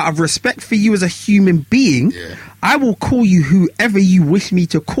different. Out of respect for you as a human being, I will call you whoever you wish me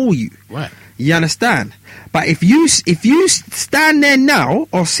to call you. Right. You understand? But if you stand there now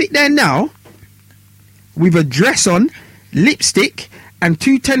or sit there now with a dress on, lipstick, and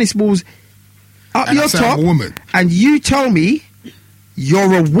 2 tennis balls up And I your say top, I'm a woman. and you tell me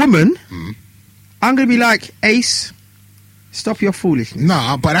you're a woman, I'm going to be like, Ace, stop your foolishness.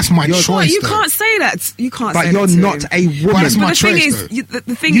 Nah, but that's my choice. What? You though. can't say that. You can't. But say you're that to not him. a woman. Well, that's But my the thing choice, is, though.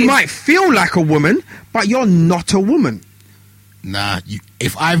 the thing You is, might feel like a woman, but you're not a woman. Nah,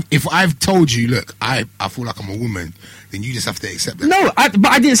 if I've told you, look, I feel like I'm a woman, then you just have to accept that. No,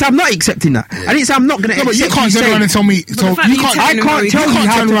 but I didn't say I'm not accepting that. I didn't say I'm not going to No, but accept you can't turn saying- around and tell me. the fact that you I telling him can't no, tell you you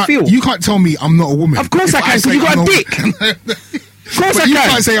how turn to around- feel. You can't tell me I'm not a woman. Of course If I can, say because you got I'm a not dick. Of course But I you can.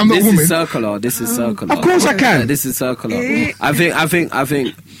 can't say I'm not a This woman. is circular. This is circular. Of course I can. This is circular. I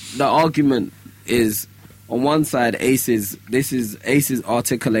think the argument is on one side, Ace is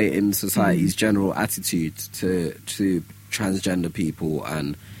articulating society's general attitude to transgender people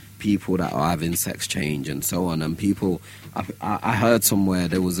and people that are having sex change and so on. And people, I heard somewhere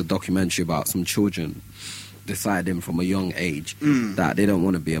there was a documentary about some children deciding from a young age that they don't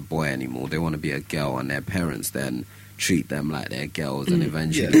want to be a boy anymore. They want to be a girl, and their parents then treat them like they're girls, and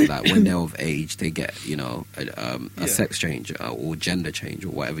eventually, like when they're of age, they get a sex change or gender change or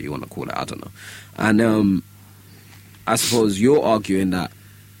whatever you want to call it. I don't know. And I suppose you're arguing that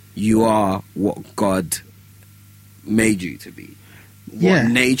you are what God made you to be. Yeah.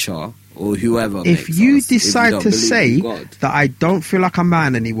 What nature or whoever. If makes you us, decide don't to believe say in God. that I don't feel like a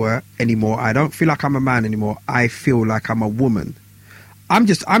man anymore, I don't feel like I'm a man anymore, I feel like I'm a woman. I'm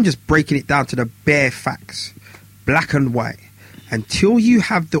just breaking it down to the bare facts, black and white. Until you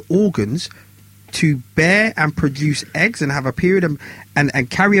have the organs to bear and produce eggs and have a period and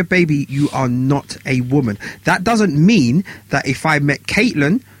carry a baby, you are not a woman. That doesn't mean that if I met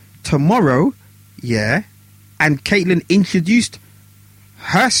Caitlin tomorrow, and Caitlin introduced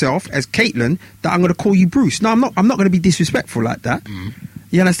herself as Caitlin, that I'm going to call you Bruce. No, I'm not going to be disrespectful like that.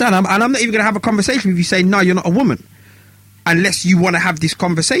 You understand? And I'm not even going to have a conversation with you saying, no, you're not a woman, unless you want to have this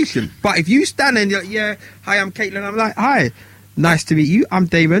conversation. But if you stand and you're like, hi, I'm Caitlin, I'm like, hi, nice to meet you, I'm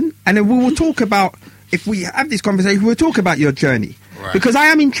Damon. And then we will talk about, if we have this conversation, we'll talk about your journey. Right. Because I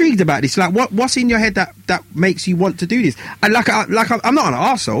am intrigued about this. Like, what's in your head that makes you want to do this? And I'm not an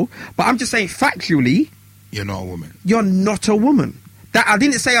arsehole, but I'm just saying factually, You're not a woman. you're not a woman. That I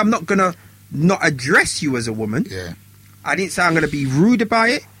didn't say I'm not gonna not address you as a woman. Yeah. I didn't say I'm gonna be rude about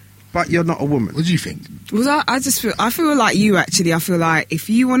it, but you're not a woman. What do you think? Well, I feel like you actually. I feel like if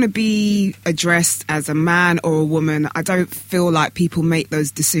you want to be addressed as a man or a woman, I don't feel like people make those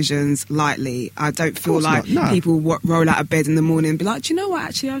decisions lightly. I don't feel course like not, no. people roll out of bed in the morning and be like, do you know what,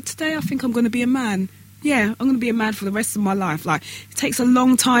 actually, today I think I'm going to be a man. Yeah, I'm going to be a man for the rest of my life. Like, it takes a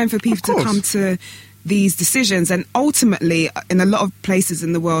long time for people to course. come to these decisions, and ultimately in a lot of places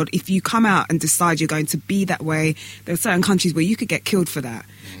in the world, if you come out and decide you're going to be that way, there are certain countries where you could get killed for that.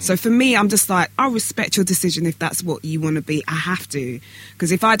 So for me, I'm just like, I'll respect your decision if that's what you want to be. I have to,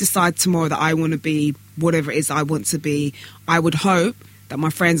 because if I decide tomorrow that I want to be whatever it is I want to be, I would hope that my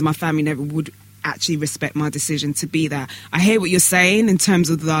friends and my family never would actually respect my decision to be that. I hear what you're saying in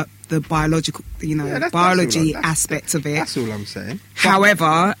terms of the biological, That's biology all aspect of it. That's all I'm saying.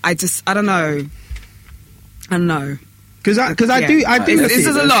 However, I don't know. Because I do. This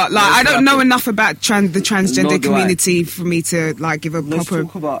is a lot. Like, I don't know happen. enough about the Nor transgender do I. community for me to like give a Let's proper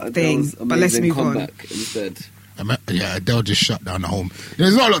talk about thing. Adele's But let's amazing move on. comeback instead. Yeah, Adele just shut down the whole.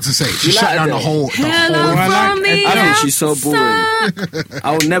 There's not a lot to say. She You shut like down the Adele? whole. Hello I like from the I think she's so boring. outside.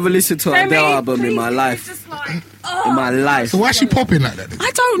 I will never listen to an Adele album in my Please, life. it's just like, In my life. So why is she popping like that? Then?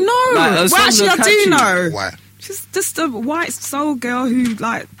 I don't know. Like, her Well, songs actually, are I do catchy. know. Why? She's just a white soul girl who,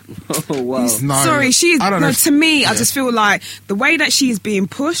 like, Oh, wow. No, sorry, she is. I don't know No, if- to me, I yeah. just feel like the way that she is being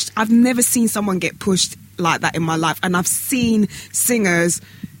pushed. I've never seen someone get pushed like that in my life, and I've seen singers,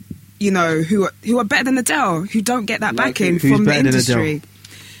 you know, who are better than Adele, who don't get that Like backing who? Who's from the better than industry.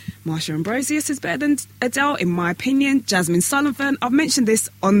 Marsha Ambrosius is better than Adele, in my opinion. Jasmine Sullivan. I've mentioned this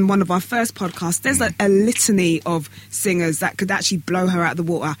on one of our first podcasts. There's a litany of singers that could actually blow her out of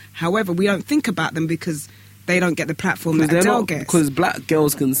the water. However, we don't think about them because they don't get the platform that Adele gets. Because black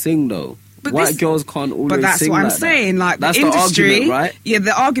girls can sing, though. But White this- girls can't always But that's sing what I'm like that. saying. Like, That's the industry, argument, right? Yeah,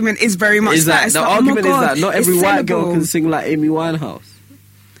 the argument is very much Is that It's the like, argument oh my God, is that not every it's white girl sellable. can sing like Amy Winehouse.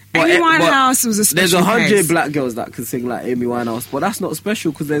 Amy But Winehouse was a special There's 100 case. black girls that can sing like Amy Winehouse, but that's not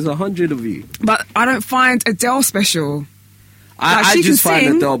special because there's 100 of you. But I don't find Adele special. Like, I she can just find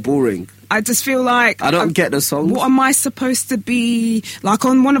sing. Adele boring. I just feel like I don't get the songs. What am I supposed to be like?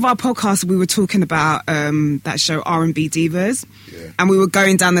 On one of our podcasts, we were talking about that show R&B Divas, and we were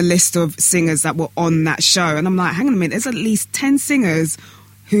going down the list of singers that were on that show, and I'm like, hang on a minute, there's at least 10 singers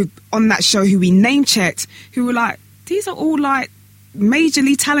who on that show who we name checked who were like, these are all like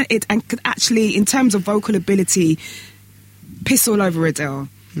majorly talented and could actually, in terms of vocal ability, piss all over Adele.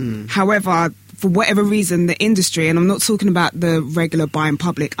 However, for whatever reason, the industry, and I'm not talking about the regular buying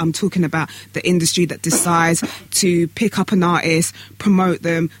public, I'm talking about the industry that decides to pick up an artist, promote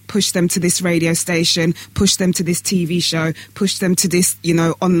them, push them to this radio station, push them to this TV show, push them to this, you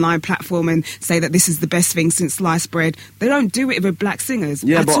know, online platform and say that this is the best thing since sliced bread. They don't do it with black singers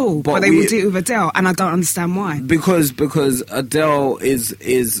Yeah, at but- all, but but they we- will do it with Adele, and I don't understand why. Because Adele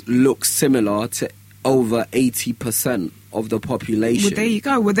is looks similar to over 80% of the population. Well, there you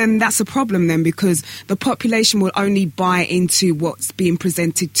go. Well, then that's a problem then, because the population will only buy into what's being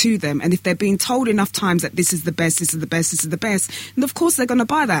presented to them. And if they're being told enough times that this is the best, this is the best, this is the best, and of course they're going to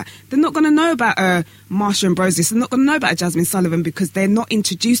buy that. They're not going to know about Marsha Ambrosius. They're not going to know about Jasmine Sullivan because they're not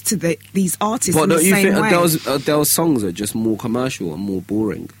introduced to these artists But in the don't you same think way. Adele's songs are just more commercial and more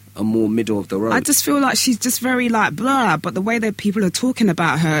boring and more middle of the road? I just feel like she's just very like blah, but the way that people are talking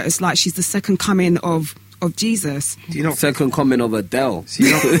about her, it's like she's the second coming of Jesus. Do you know? Second coming of Adele.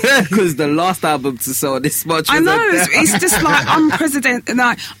 Because the last album to sell this much was I know Adele. it's just like unprecedented.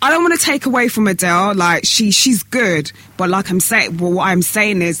 Like, I don't want to take away from Adele. Like she's good, but like I'm saying, well, what I'm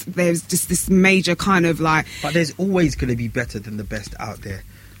saying is there's just this major kind of like. But there's always going to be better than the best out there.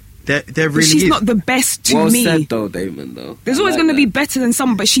 There But really she's is. not the best to Well me. said though, Damon. Though There's I always like going to be that. better than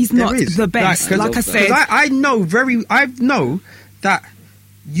someone, but she's not There is. the best. Like, Like I said, Because I know that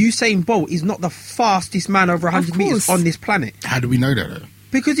Usain Bolt is not the fastest man over 100 meters course. on this planet. How do we know that? Though?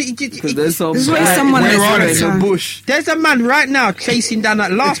 Because Because there's There's always someone Where that's are they? better. in the bush. there's a man right now chasing down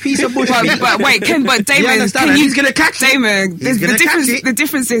that last piece of bush. meat. but wait, but Damon, understand? can And you? he's gonna catch it. Damon, He's the gonna difference. catch it. The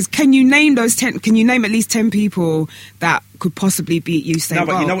difference is, can you name those 10? Can you name at least 10 people that could possibly beat Usain No,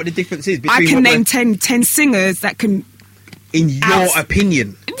 but you Bolt? know what the difference is between I can what name we're- 10 singers that can. in your Outs-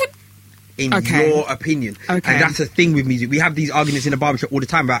 opinion. In Okay. your opinion. Okay. And that's the thing with music. We have these arguments in the barbershop all the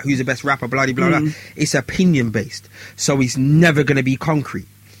time about who's the best rapper, blah, blah, blah, blah. It's opinion based. So it's never going to be concrete.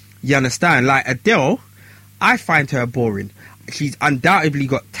 You understand? Like Adele, I find her boring. She's undoubtedly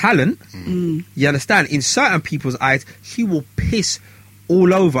got talent. You understand? In certain people's eyes, she will piss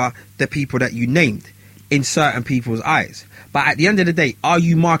all over the people that you named in certain people's eyes. But at the end of the day, are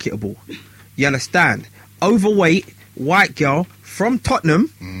you marketable? You understand? Overweight, white girl from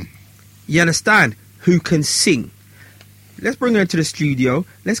Tottenham, you understand, who can sing. Let's bring her to the studio.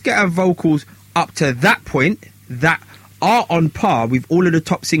 Let's get her vocals up to that point that are on par with all of the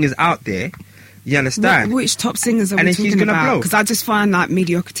top singers out there. You understand? Which top singers are And we then she's talking gonna about? blow. Because I just find like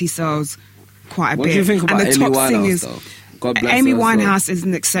mediocrity sells quite a What bit. do you think about and the Amy top Winehouse, singers, though? God bless Amy her as well. Winehouse is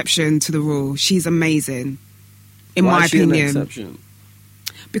an exception to the rule. She's amazing, in Why my is she an opinion. exception? Do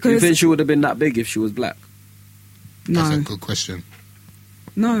you Because think she would have been that big if she was black? That's a no, good question.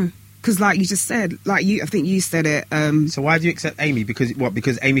 no. Because like you just said, like I think you said it. So why do you accept Amy? Because what?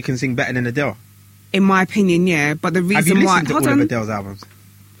 Because Amy can sing better than Adele. In my opinion, yeah. But the Have you reason why, listened to hold all on, of Adele's albums?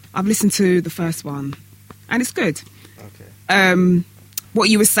 I've listened to the first one, and it's good. Okay. What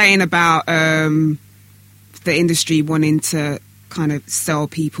you were saying about the industry wanting to kind of sell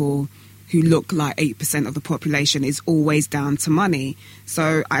people who look like 8% of the population is always down to money.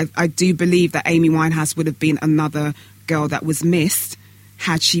 So I do believe that Amy Winehouse would have been another girl that was missed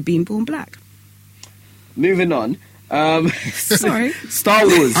had she been born black. Moving on. Sorry. Star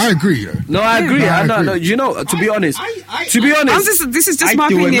Wars. I agree. Though. No, I agree. I No, agree. no. You know, to be honest, This is just I my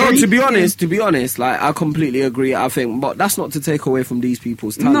do opinion. agree. No, to be honest, like I completely agree. I think, but that's not to take away from these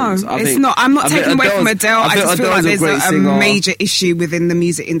people's No, talents. I it's think- not. I'm not I think taking away from Adele. I think just feel like Adele's there's great a singer. major issue within the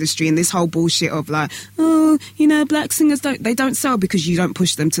music industry and this whole bullshit of like, oh, you know, black singers don't sell because you don't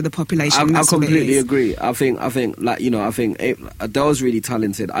push them to the population. I That's what it completely is. agree. I think, like, you know, I think Adele's really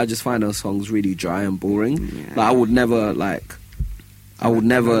talented. I just find her songs really dry and boring. Like, I would never, like, I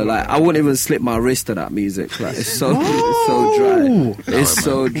wouldn't even slip my wrist to that music. Like, it's so dry. It's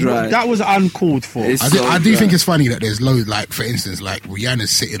so dry. That was uncalled for. It's I do dry. think it's funny that there's loads, like, for instance, like,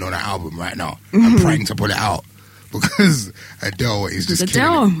 Rihanna's sitting on an album right now and praying to put it out because Adele is just killing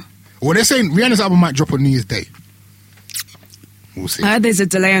it. Adele. Well, they're saying Rihanna's album might drop on New Year's Day. We'll see. There's a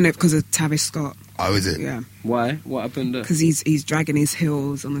delay on it because of Travis Scott. Oh, is it? Yeah, Why? What happened there? because he's dragging his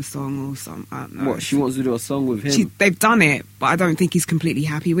heels on the song or something. I don't know. What, she wants to do a song with him? They've done it, but I don't think he's completely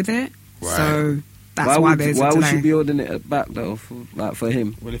happy with it. Right. So that's why there's a why would she delay. be holding it back though? For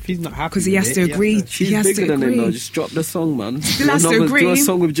him, Well, if he's not happy, Because he has with to it, agree. she's He has bigger to than him agree. though. Just drop the song, man. Still has to Do a agree.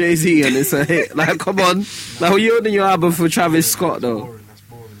 song with Jay-Z and it's a hit. Like, come on. Like, you're holding your album for Travis Scott though.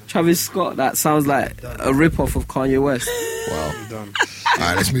 Travis Scott, that sounds like a rip-off of Kanye West. Wow. Done. All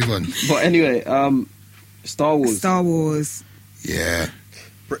right, let's move on. But anyway, Star Wars. Star Wars. Yeah.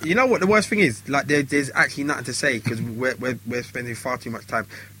 But you know what the worst thing is? Like, there's actually nothing to say because we're spending far too much time.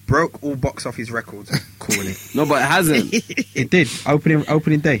 Broke all box office records, calling it. No, but it hasn't. It did.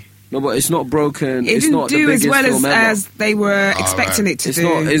 Opening day. No, but it's not broken. It It's didn't not the do as biggest well film ever. as they were expecting right. it to It's do.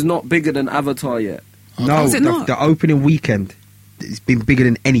 not. It's not bigger than Avatar yet. No, is it not? the opening weekend, it's been bigger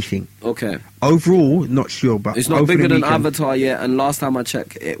than anything. Okay, Overall, not sure, but it's not opening bigger than weekend, Avatar yet. And last time I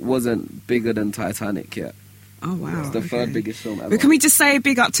checked, it wasn't bigger than Titanic yet. Oh wow! It's the third okay. biggest film ever. But can we just say a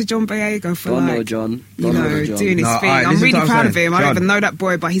big up to John Boyega for Don't like, know, John. you Don't know, John. doing his No, thing? alright, I'm listen really to what I'm proud of saying. him. I don't John. even know that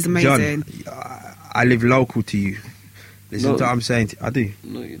boy, but he's amazing. John, I live local to you. Listen No. to what I'm saying. I do.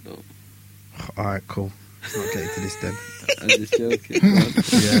 No, you don't. All right, cool. Let's not get into this then. I'm just joking. man.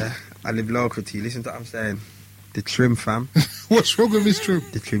 Yeah, I live local to you. Listen to what I'm saying. The Trim, fam. What's wrong with this trip?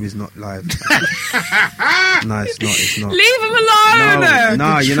 The Trim is not live. No, it's not. It's not. Leave him alone.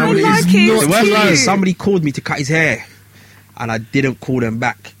 No, you know I what it like is? him. The worst Cute. part is somebody called me to cut his hair, and I didn't call them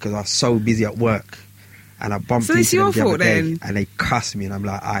back because I was so busy at work. And I bumped So into it's them your the other fault day, then? and they cussed me, and I'm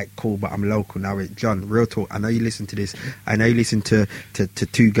like, all right, cool, but I'm local now. John, real talk. I know you listen to this. I know you listen to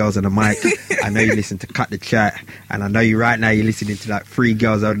Two Girls on a Mic. I know you listen to Cut the Chat, and I know you right now you're listening to like three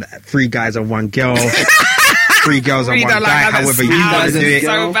guys on one girl. Three girls on Really one don't guy, like how that however you sounds. want to do it.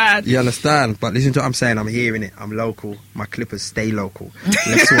 So bad. You understand? But listen to what I'm saying. I'm hearing it. I'm local. My clippers stay local.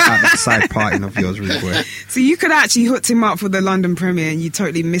 Let's sort out that side parting of yours real quick. So you could actually hooked him up for the London premiere, and you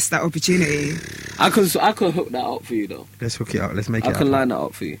totally missed that opportunity. I could hook that up for you though. Let's hook it up. Let's make I it can happen. line that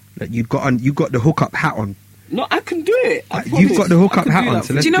up for you. Like, you got the hookup hat on. No, I can do it. I You've got the promise. hookup I can hat do on, that so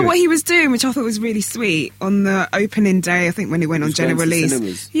for let's Do you know do what it. he was doing, which I thought was really sweet? On the opening day, I think when he went on Just going general to release.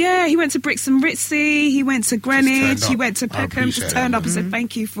 cinemas. Yeah, he went to Brixton Ritzy, he went to Greenwich, turned he up. went to I Peckham, appreciate just turned that. up and said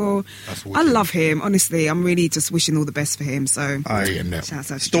thank you for... That's I wicked. love him, honestly. I'm really just wishing all the best for him, so... Rating that. Shouts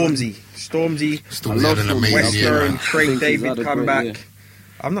out to John. Stormzy. Stormzy had an amazing West year, Burn, man. Craig I think he's had David a come great back. year.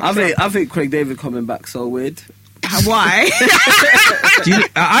 I'm not I sure. think Craig David coming back so weird. Why?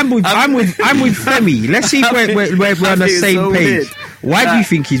 I'm with Femi. Let's see if we're I on the think it's same so page. weird. Why do you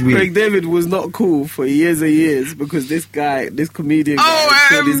think he's weird? Craig David was not cool for years and years because this comedian guy Oh,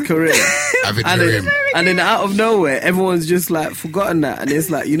 killed his career. I've been And hearing then, and then out of nowhere, everyone's just like forgotten that, and it's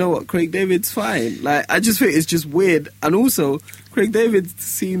like, you know what, Craig David's fine. Like, I just think it's just weird, and also Craig David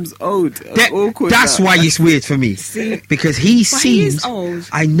seems old, and awkward. That's now. why it's weird for me. Because he But he is seems old.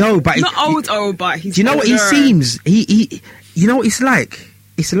 I know, but Not old, but he's do you know what he older. seems? He you know what it's like?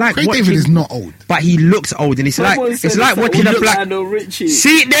 It's like Craig watching, David is not old. but he looks old, and it's Someone said watching a look black. Lionel Richie.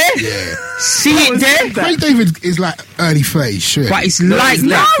 See it there? Yeah. See it there? Craig David is like early 30s, sure. But it's No, like he's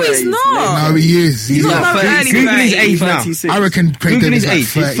that. No, he's not. No, he is. He's not like, no early Google his 30s. age now. 36. I reckon Craig Google David's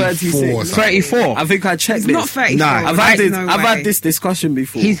his like age. 36. 34 or something. 34. I think I checked He's this. not 34. Nah, I've There's had no way. this discussion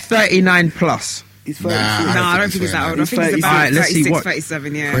before. He's 39 plus. He's Nah. 36. No, I don't think he's that old. I He's think he's 36. about Alright, let's see 36, what-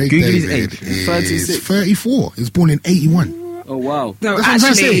 37, yeah. Craig Google his David age. is 36. 34. He was born in 81. Oh wow. No, That's what I'm trying to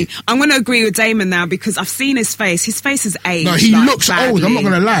actually, say. I'm going to agree with Damon now because I've seen his face. His face has aged. No, he like, looks badly. old. I'm not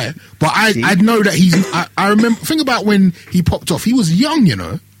going to lie. But See? I know that he's... I remember... Think about when he popped off. He was young, you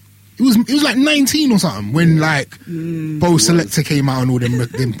know. He was like 19 or something when like Bo Selector came out and all them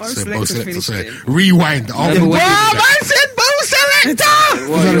Selector finished it. Rewind. Oh, Never wow, went man said Bo Selector.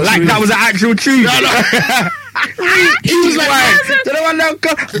 Well, that Like that was an actual tune. He was like, "Do the one that go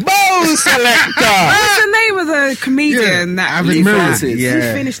Bow Selector." What's the name of the comedian that Avid Lee Murray. Francis. he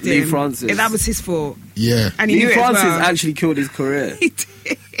Yeah. finished him? Lee Francis. Yeah, that was his fault. Yeah. And he Lee knew Francis it as well. actually killed his career. He did.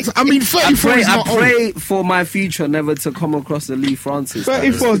 I mean, 34 is I not old. pray for my future never to come across a Lee Francis.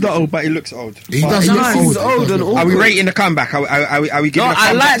 34 is not old, but he looks old. He But- does No, look he's old. old He and does look old. Are we Good. rating the comeback? Are we giving No, a I thumbs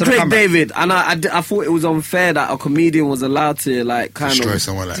up like to the Craig comeback? David, and I thought it was unfair that a comedian was allowed to like kind Destroy of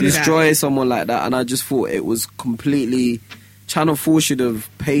someone like that. destroy someone like that, and I just thought it was completely. Channel 4 should have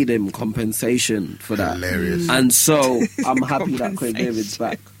paid him compensation for that. Hilarious. And so I'm happy that Craig David's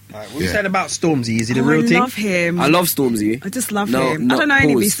back. Right, what you Yeah. saying about Stormzy? Is he the Oh, real I thing? love him. I love Stormzy. I just love No, him. no, I don't know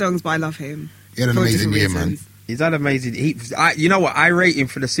any of pause. his songs, but I love him. He had an For amazing different year, man. reasons. He's had amazing. You know what? I rate him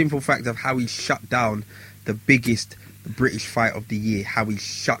for the simple fact of how he shut down the biggest British fight of the year. How he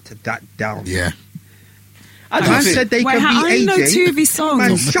shut that down. Yeah. I Man just, think, said they Wait, can I beat only know AJ. 2 of his songs.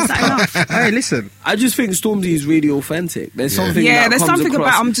 Man, Is shut that up. enough? Hey, listen. I just think Stormzy is really authentic. There's Yeah. something Yeah, that there's comes something across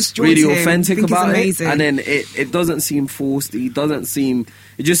about him just drawn really to him. authentic I think he's about it, amazing. and then it doesn't seem forced. He doesn't seem.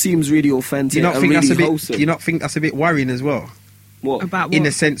 It just seems really authentic Do you not and think really that's a bit? wholesome. Do you not think that's a bit worrying as well? What? About what? In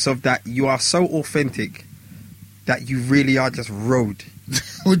the sense of that you are so authentic that you really are just road.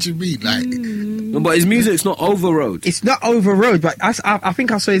 What do you mean? Like, No, but his music's not over road. It's not over road, but I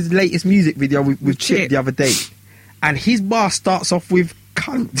think I saw his latest music video with Chip Chip. the other day, and his bar starts off with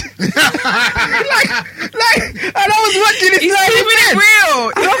cunt. like, and I was watching it. He's keeping it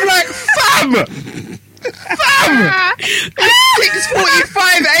real. And I'm like, fam. It's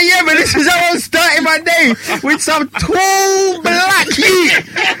 6:45 a.m. and this is how I'm starting my day with some tall black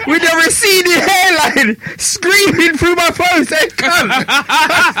heat with a receding hairline screaming through my phone saying cunt.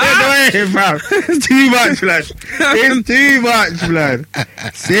 I said, "Wait, fam. It's too much, blood. It's too much, blood."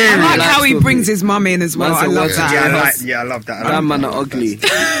 I Seriously. like Like how he Stormzy. brings his mum in as well. Man I said, love what's that. Yeah, I love that. I That love man are ugly.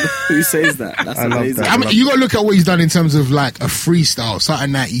 Who says that? That's I love amazing. that. I mean, you got to look at what he's done in terms of like a freestyle,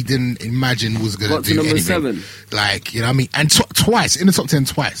 something that he didn't imagine was going Got to to do number anything. 7. Like, you know what I mean? And twice, in the top 10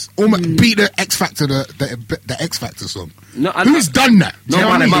 twice. Almost beat the X Factor, the X Factor song. No, I- Who's done that? Do No, you know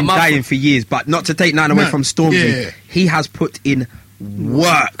what I Man, mean? I've been my- dying for years, but not to take nothing away Man, from Stormzy. yeah. He has put in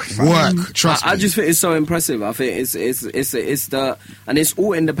work. fam. Work, trust I me. just think it's so impressive. I think it's the and it's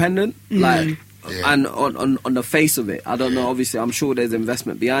all independent, like Yeah. and on the face of it. I don't know. Obviously, I'm sure there's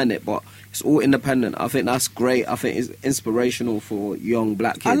investment behind it, but it's all independent. I think that's great. I think it's inspirational for young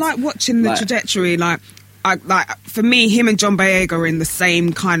black kids. I like watching the Like- trajectory. Like for me, him and John Boyega are in the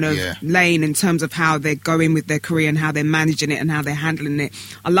same kind of Yeah. lane in terms of how they're going with their career and how they're managing it and how they're handling it.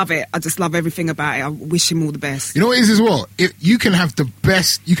 I love it. I just love everything about it. I wish him all the best. You know what it is as well? If you can have the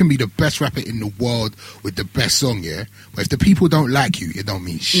best, you can be the best rapper in the world with the best song, yeah? But if the people don't like you, it don't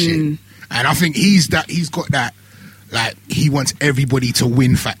mean shit. And I think he's got that, like, he wants everybody to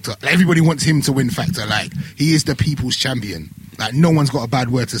win factor. Like, everybody wants him to win factor. Like, he is the people's champion. Like, no one's got a bad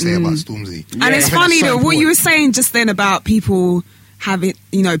word to say about Stormzy. And I it's think funny that's so though, what you were important. saying just then about people having,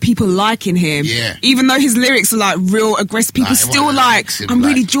 people liking him. Yeah. Even though his lyrics are like real aggressive, people Like, still everyone like, likes him, I'm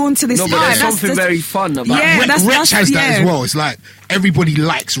really like- drawn to this No, guy. but there's That's something just- very fun about Yeah, it. that's- Rich has that yeah. as well. It's like everybody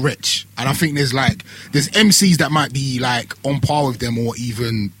likes Rich, and I think there's MCs that might be like on par with them, or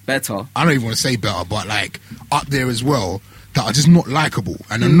even Better. I don't even want to say better, but like up there as well, that are just not likable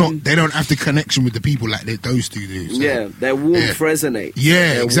and are not. They don't have the connection with the people like those two do. So. Yeah, their warmth Yeah. resonates.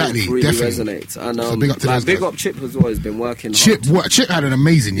 Yeah, Their exactly, warmth really definitely. resonates. And So big up to those big guys. up Chip as well. He's been working Chip, hard. Chip had an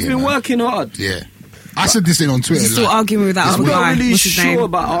amazing year. He's been man. working hard. Yeah, I said this thing on Twitter. He's still like, arguing with that it's other I'm weird. guy. not really What's his sure name?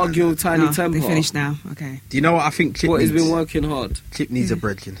 about arguing with Tiny No, Temper. they finished now. Okay. Do you know what I think Chip But he's needs? been working hard. Chip needs a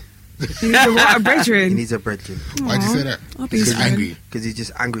brethren. He's a what, a He brethren? needs a brethren. Why'd you say that? I'll be He's his angry. Because he's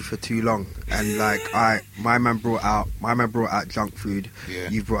just angry for too long, and like my man brought out junk food. Yeah.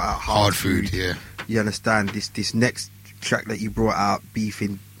 You brought out Hard food. Yeah, You understand this next track that you brought out,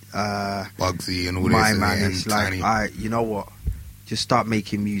 beefing Bugsy and all this. my and man. and It's like, Tiny. you know what? Just start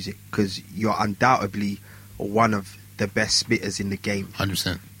making music because you're undoubtedly one of the best spitters in the game.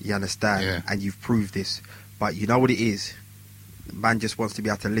 100%. You understand? Yeah. And you've proved this. But you know what it is? Man just wants to be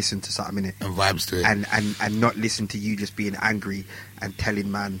able to listen to something in it. And vibes to it. And not listen to you just being angry and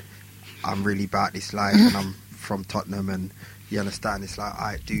telling man I'm really about this life and I'm from Tottenham, and you understand, it's like,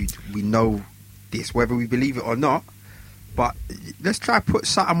 alright dude, we know this whether we believe it or not, but let's try to put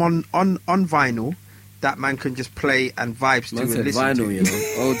something on vinyl that man can just play and vibes to Man and said listen vinyl, to. you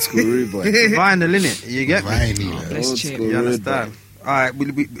know. Old school rude boy. Vinyl in it, you get me? Vinyl. Bless Old Chip. school You rude understand? Alright, we're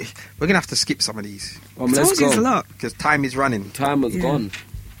gonna have to skip some of these I Let's told you it's a go. lot. because time is running. Time has Yeah. gone.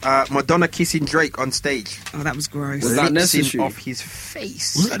 Madonna kissing Drake on stage. Oh, that was gross. Was that Lips in necessary? off his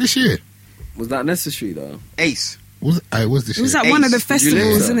face. Was that this year? Was that necessary though? Ace, Was this It was shit? at one of the Ace,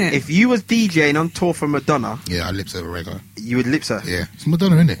 festivals, isn't it? If you was DJing on tour for Madonna, Yeah, I lips her regular. you would lips her. Yeah, it's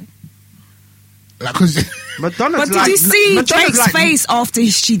Madonna, isn't it? Like, cause Madonna's But did like, you see Madonna's Drake's like, face after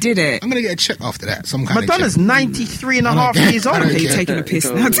she did it? I'm gonna get a check after that. Some kind Madonna's of check. 93 and a half I don't years care. I old. don't Okay, you're care. taking a piss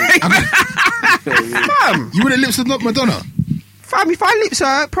Yeah, now. Fam, You would have lips her not Madonna. if I lips her,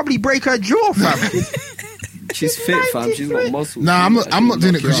 I'd probably break her jaw, fam. She's fit, fam. She's got muscles. Nah, I'm not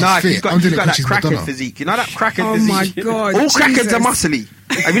doing it because she's Nah, fit. she's got, I'm doing she's it got because that she's crackhead Madonna. physique. You know that crackhead Oh physique? my God, All crackheads Jesus. are muscly.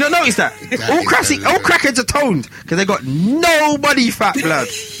 Have you not noticed that? That all is crackheads are toned because they got no body fat, blood.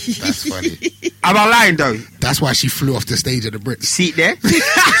 That's funny. Am I lying though? That's why she flew off the stage at the Brits. See it there?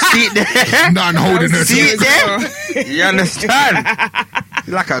 See it there? Nothing holding her. See it to there? You understand?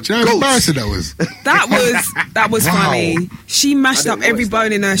 Like a Do you know how ghost. embarrassing that was? That was Wow. funny. She mashed I up didn't every watch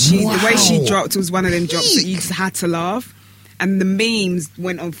bone in her. The way she Wow. dropped was one of them drops that you just had to laugh. And the memes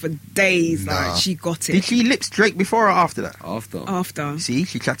went on for days. Nah. Like she got Did it she lips Drake before or after that? After. after. See,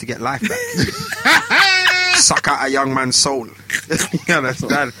 she tried to get life back. Suck out a young man's soul. You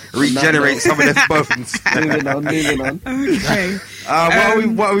understand? Regenerate some of their bones. Moving on. Okay.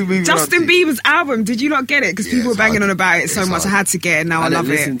 What are we moving Justin on to? Bieber's album. Did you not get it? Because Yeah, people were it's banging hard. on about it so It's much. hard. I had to get it. Now I I didn't love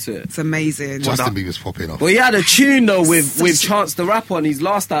listen it. to it. It's amazing. Justin Bieber's popping off. But he had a tune though with Chance the Rapper on his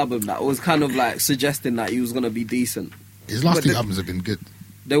last album that was kind of like suggesting that he was gonna be decent. His last But two the- albums have been good.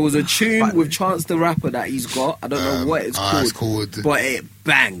 There was a tune with Chance the Rapper that he's got. I don't know what it's called, It's called. but it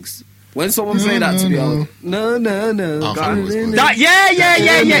bangs. When someone play that to me, I was no. I thought it was good. That,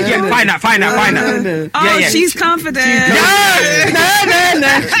 yeah. Find that. Oh, Yeah. she's confident.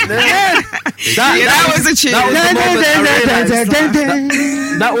 That was a tune.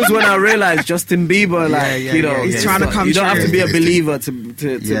 That was when I realized Justin Bieber, He's trying to come You don't have to true. be a believer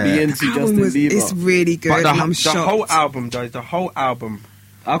to Yeah. be into Album Justin was- Bieber. It's really good. But and I'm the shocked. whole album, though, the whole album.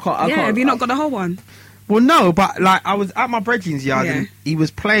 I can't. Yeah, have you not got the whole one? Well, no, but like I was at my brethren's yard Yeah. and he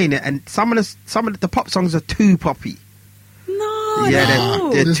was playing it, and some of the pop songs are too poppy. No, Yeah,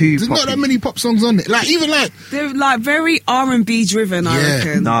 no. they're too There's not poppy. that many pop songs on it. Like even like They're like very R&B driven, I yeah,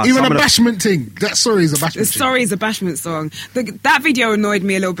 reckon. Nah, even a some of the- bashment thing. That sorry is a bashment. The Sorry is a Bashment song. That video annoyed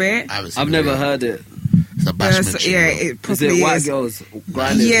me a little bit. I've never heard it. It's a bashment. tune, Yeah, bro. it Is probably it white is. girls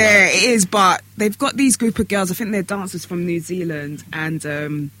grinding? Yeah, it is, but they've got these group of girls, I think they're dancers from New Zealand, and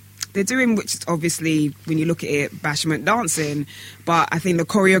they're doing, which is obviously, when you look at it, bashment dancing, but I think the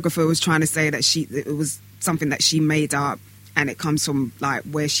choreographer was trying to say that it was something that she made up, and it comes from, like,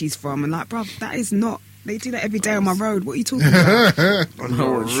 where she's from, and like, bruv, that is not, they do that every day on my road, what are you talking about? On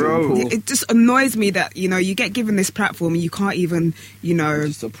No, the road. It just annoys me that, you get given this platform and you can't even,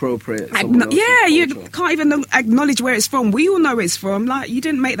 Just appropriate. someone else's yeah, you culture. can't even acknowledge where it's from. We all know where it's from. Like, you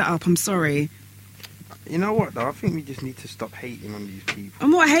didn't make that up. I'm sorry. You know what, though? I think we just need to stop hating on these people.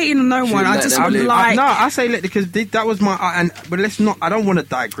 I'm not hating on no one. I let just them would live. like. No, I say because that was my but let's not. I don't want to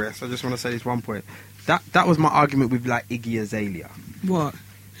digress. I just want to say this one point. That was my argument with like Iggy Azalea. What?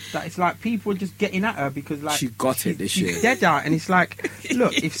 That it's like people just getting at her because like She got it this she's year. dead out, and it's like,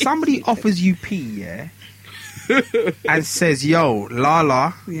 look, if somebody offers you P, yeah, and says, "Yo,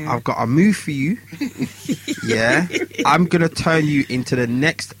 Lala, Yeah. I've got a move for you, yeah, I'm gonna turn you into the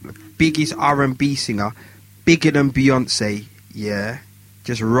next biggest R&B singer, bigger than Beyonce, yeah,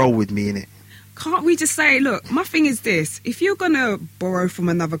 just roll with me in it." Can't we just say, look, my thing is this. If you're going to borrow from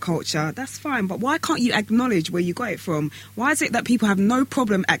another culture, that's fine. But why can't you acknowledge where you got it from? Why is it that people have no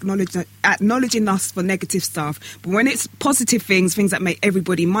problem acknowledging us for negative stuff? But when it's positive things that make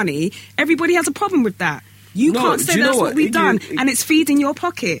everybody money, everybody has a problem with that. You No, can't do say you know that's what what? we've done Iggy- and it's feeding your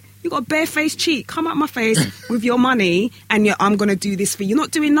pocket. You got a barefaced cheek. Come out my face with your money and I'm going to do this for you. You're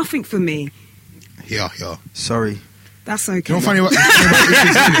not doing nothing for me. Yeah. Sorry. That's You okay. know what funny about Iggy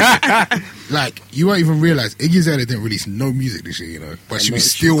Azalea? Like you won't even realize Iggy Azalea didn't release no music this year, but she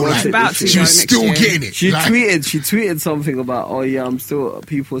was still was like about to she go was next still year. getting it. She like, tweeted something about, oh yeah,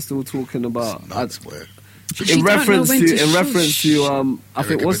 people are still talking about. nuts, boy. She in don't know reference when to to in reference to I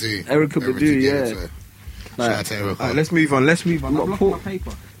think what's Erica Badu, yeah. Shout Like, out to Erica. Alright, let's move on. I'm Not not Paul- my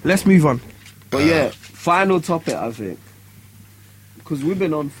paper. Let's move on. But yeah, final topic I think. Because we've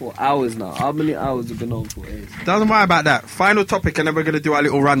been on for hours now. How many hours have been on for? Doesn't worry about that. Final topic, and then we're going to do our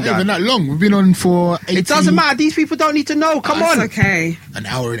little It ain't been rundown. that long. We've been on for 18, It doesn't matter. These people don't need to know. Come That's on. okay. an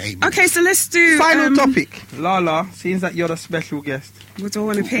hour and 8 minutes. Okay, so let's do... Final topic. Lala, seems that you're the special guest. What do I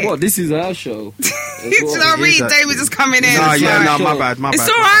want to pick? What? This is our show. It's not It me, is David just coming in. Nah, It's yeah, fine. no, Sure. my bad. It's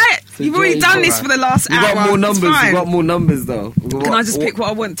all right. So You've already Jay, done it's this all for the last You hour. got more numbers. It's You fine. got more numbers though. Can I just pick what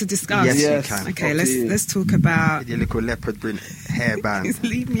I want to discuss? Yes, Yes. you can. Okay, Up to you. let's talk about... With your little leopard print hairband.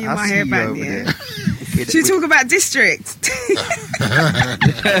 Leave me in I my see you hairband, over yeah. there. Should we talk about District?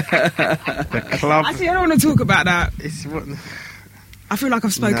 The club. Actually, I don't want to talk about that. It's what. I feel like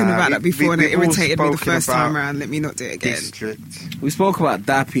I've spoken Nah, about that before and it we've all irritated me the spoken first time about around. Let me not do it again. District. We spoke about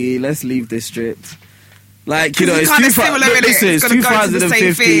Dappy. Let's leave District. Like, you know, It's it's, kind of similar, innit? listen, it's It's gonna go to the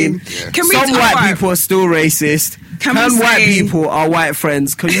same 2015. thing. Can we Some talk white about- people are still racist. Can we white say- people are white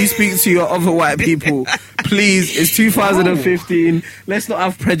friends? Can you speak to your other white people? Please, it's 2015. Let's not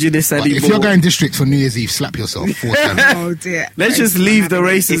have prejudice But anymore. if you're going district for New Year's Eve, slap yourself 4 times. Oh dear. Let's just leave the If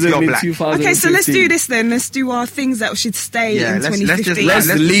racism you're in black. 2015. Okay, so let's do this then. Let's do our things that should stay Yeah, in let's 2015. just-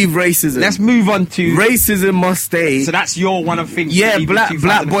 Let's leave racism. Let's move on to. Racism must stay. So that's your one of things. Yeah, to leave in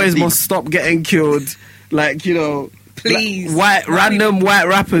black boys 2015. must stop getting killed. Like, you know, Please. random white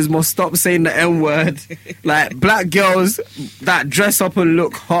rappers must stop saying the N word. Like, black girls that dress up and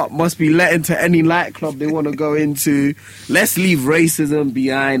look hot must be let into any nightclub they want to go into. Let's leave racism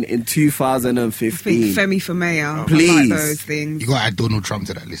behind in I think 2015. Femi for mayor. Please. I like those things. You got to add Donald Trump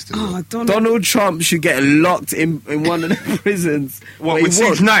to that list as well. Oh, Donald. Donald Trump should get locked in one of the prisons. What Where with he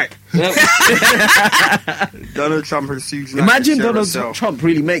was. Suge Knight? Yep. Donald Trump and Suge Knight. Imagine to share Donald herself. Trump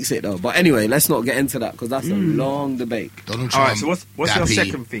really makes it though. But anyway, let's not get into that because that's a long debate. Donald All Trump. right, so what's your Dappy,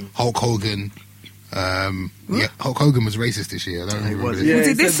 second thing? Hulk Hogan. Yeah, Hulk Hogan was racist this year. I don't remember. was. it. Yeah, Was it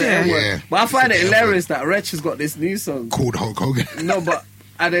he this said the year? N-word. Yeah. But I find He it said the hilarious that Wretch has got this new song. Called Hulk Hogan. No, but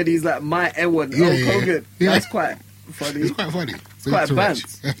and then he's like my N-word, Yeah, Hulk yeah. Hogan. Yeah. That's quite funny. It's quite funny. It's quite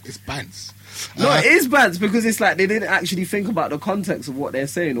bants. It's bants. No, it is bad because it's like they didn't actually think about the context of what they're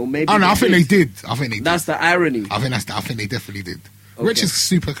saying, or maybe. Oh no, I think they did. I think they did. That's the irony. I think they definitely did. Okay. Rich is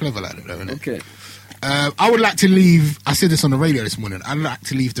super clever like that, though, isn't it? Okay. I would like to leave. I said this on the radio this morning. I'd like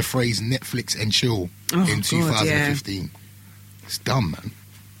to leave the phrase Netflix and chill Oh, in God, 2015. It's dumb, man.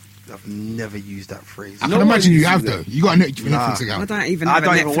 I've never used that phrase. I No can imagine one you have uses though. You got a Netflix Nah. I account. don't even. I have a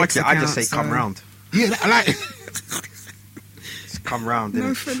don't even Netflix watch it. I just account, say come so- round. Yeah, I like. Just come round. No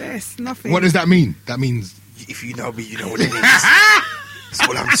innit? finesse, nothing. What does that mean? That means If you know me, you know what it is. That's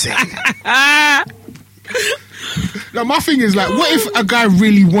what I'm saying. no. My thing is like, what if a guy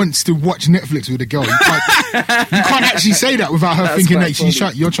really wants to watch Netflix with a girl? You can't actually say that without her That's thinking quite that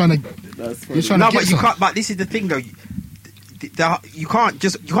funny. you're trying to. That's You're funny. trying No, to get but you some. can't. But this is the thing, though. You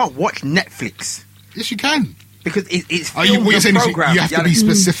can't watch Netflix Yes, you can. because it's Oh, what you're saying is program. you have to be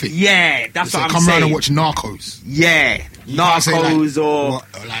specific. Yeah, that's So what I'm come saying. around and watch Narcos. Yeah, You can't say, like, Narcos or what,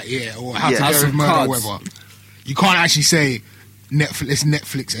 or How Yeah. to House Get Away of with Murder or Cards. whatever. You can't actually say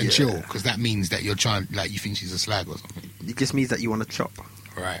Netflix and chill because that means that you're trying, like, you think she's a slag or something. it just means that you want to chop.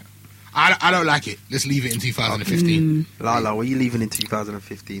 Right. I don't like it. Let's leave it in 2015. Lala, what are you leaving in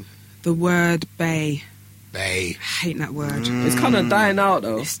 2015? The word "bay"? Bae. I hate that word. It's kind of dying out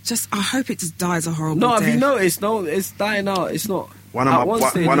though. It's just. I hope it just dies a horrible No, have death. you noticed? No, it's dying out. It's not. One At of one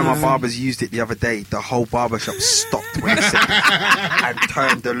stage, my no. barbers used it the other day. The whole barbershop stopped when he said it and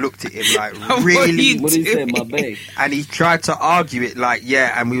turned and looked at him like, What are really? you What did he say, doing? my babe? And he tried to argue it like,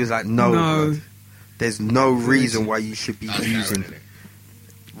 yeah, and we was like, no. No. blood. There's no reason why you should be That's using. Darren, innit?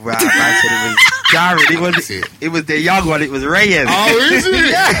 Right, I said it was Darren. That's it. It was the young one. It was Reyes. Oh, is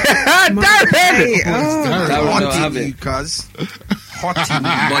it? My Darren. bay, Oh, oh. it's Darren. Darren. don't have Hotting it. you, cuz. Hotting you.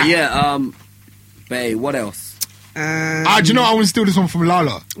 But yeah, Bae, what else? Do you know I want to steal this one from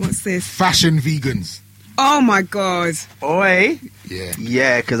Lala? What's this? Fashion vegans. Oh my god! Oi. Yeah.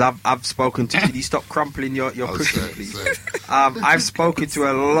 Yeah, because I've spoken to. Can you stop crumpling your Oh, cookie, sorry, please? sorry. I've spoken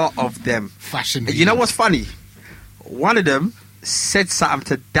to a lot of them. Fashion vegans. You know what's funny? One of them said something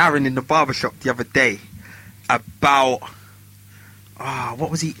to Darren in the barbershop the other day about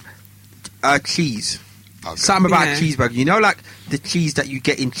what was he? Cheese. Okay. Something about Yeah. cheeseburger. You know, like the cheese that you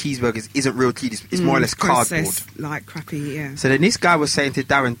get in cheeseburgers isn't real cheese. It's more or less cardboard. Processed, like crappy, yeah. So then this guy was saying to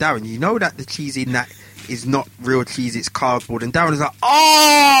Darren, you know that the cheese in that is not real cheese, it's cardboard. And Darren was like,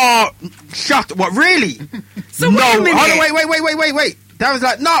 oh, shut, what, really? So no, wait a minute. hold on, wait. Darren's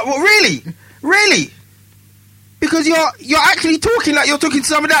like, no, what, really? Really? Because you're actually talking like you're talking to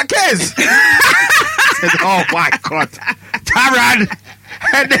someone that cares. I said, oh my God, Darren.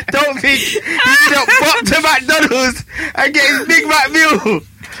 And then don't think he didn't pop to McDonald's and get his Big Mac meal.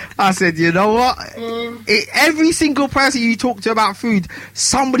 I said, you know what? Every single person you talk to about food,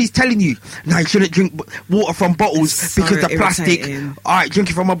 somebody's telling you, no, you shouldn't drink water from bottles So because the plastic. irritating. All right,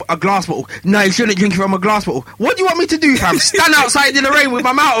 drink it from a glass bottle. No, you shouldn't drink it from a glass bottle. What do you want me to do, fam? Stand outside in the rain with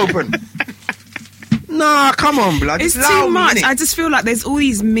my mouth open? Nah, come on, blood. It's Just allow too me, much. innit? I just feel like there's all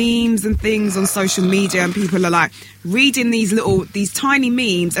these memes and things on social media, and people are like reading these tiny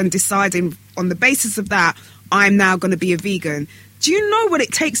memes and deciding on the basis of that, I'm now going to be a vegan. Do you know what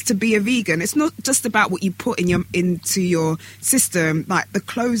it takes to be a vegan? It's not just about what you put into your system, like the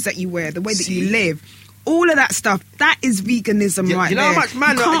clothes that you wear, the way that you live. All of that stuff, that is veganism right there. You know how much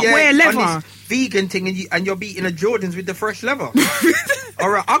man you can't wear leather. on this vegan thing and you're beating the Jordans with the fresh leather.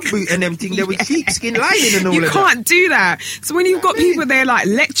 Or an Ugg boot and them thing there with sheepskin lining and all You of that. can't do that. So when you've got people there like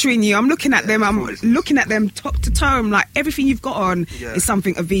lecturing you, I'm looking at them top to toe. I'm like, everything you've got on is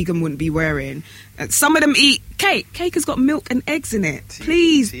something a vegan wouldn't be wearing. And some of them eat cake. Cake has got milk and eggs in it.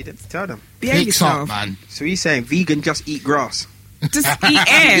 Please, tell them. behave Picks up, yourself. man. So he's saying vegan just eat grass. Just eat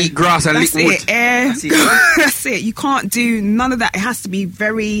air. Eat grass and That's lick wood. it, air. That's it. That's it. You can't do none of that. It has to be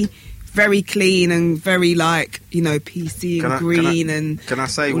very, very clean and very like, PC and green and. Can I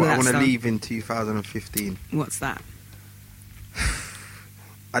say all what of I that want to stuff. leave in 2015? What's that?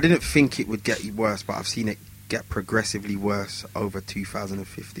 I didn't think it would get worse, but I've seen it get progressively worse over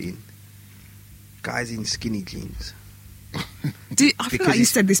 2015. Guys in skinny jeans. I feel Because like you it's-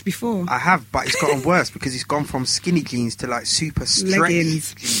 said this before. I have, but it's gotten worse because it's gone from skinny jeans to like super stretchy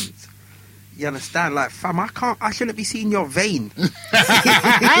Leggings. jeans. You understand? Like, fam, I shouldn't be seeing your vein in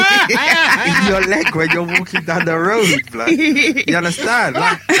your leg when you're walking down the road, blood. You understand?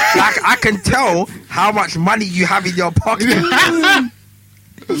 Like I can tell how much money you have in your pocket.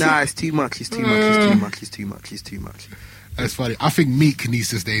 Nah, it's too much. It's too much. It's too much. It's too much. It's too much. That's funny. I think Meek needs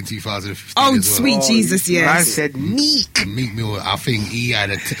to stay in 2015 Oh, as well. sweet Jesus, Man yes. said Meek. Meek Mill, I think he had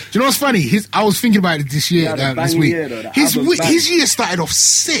a... Do you know what's funny? I was thinking about it this year, had a this banging week. year, though. The His album's bang. year started off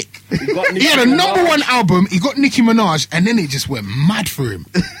sick. got He had a Nicki number Minaj. one album. He got Nicki Minaj, and then it just went mad for him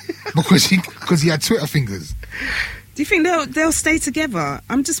because he had Twitter fingers. Do you think they'll stay together?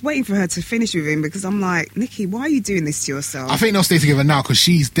 I'm just waiting for her to finish with him because I'm like, Nikki, why are you doing this to yourself? I think they'll stay together now because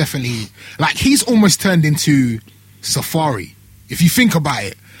she's definitely like he's almost turned into Safari. If you think about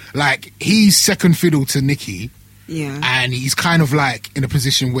it, like he's second fiddle to Nicki, yeah. and he's kind of like in a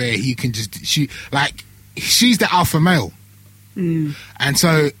position where he can she's the alpha male, and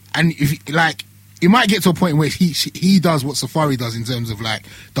if like it might get to a point where he does what Safari does in terms of like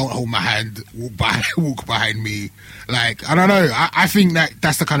don't hold my hand, walk behind me, like I don't know. I think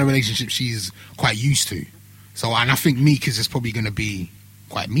that's the kind of relationship she's quite used to. So and I think Meek is just probably going to be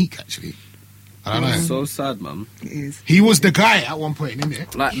quite meek actually. I don't know. So sad, man. It is. He was the guy at one point, isn't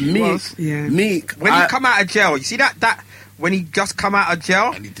it? Like He Meek, was. Yeah. Meek. When he come out of jail, you see that when he just come out of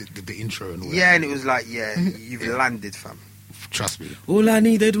jail, And he did the intro and all yeah, and it was like, yeah, you've landed, fam. that. Trust me. All I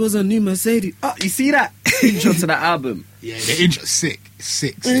needed was a new Mercedes. Oh, you see that intro to that album? Yeah, the intro sick.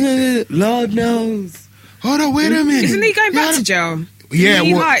 Lord knows. Hold on, wait a minute. Isn't he going back to jail? Yeah,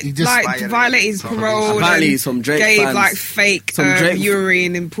 he what? He just violated his parole. Apparently and some Drake gave fans- like fake some Drake-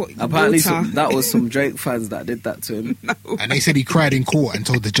 urine and put Apparently, water. that was some Drake fans that did that to him. And they said he cried in court and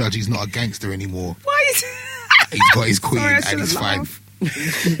told the judge he's not a gangster anymore. Why is He's got his queen Sorry, I and he's should've fine. laughed.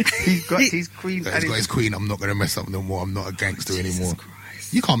 He's got his queen. He's and got his queen. I'm not going to mess up no more. I'm not a gangster anymore.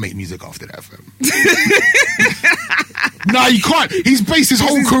 Christ. You can't make music after that, fam. Nah, you can't. He's based his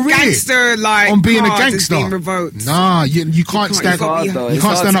whole His career gangster, like, on being a card is gangster. being revoked. Nah, you can't can't- stand. you've got- Hard, though. You It's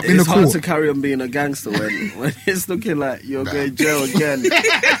can't hard stand to- up in the It's hard court. to carry on being a gangster when it's looking like you're going to jail again.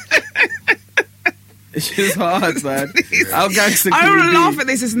 It's just hard, man. How gangster I can don't you laugh be? at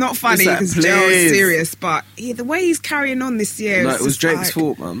this. It's not funny It's like, because jail is please. serious, but the way he's carrying on this year, No, it's it was just Drake's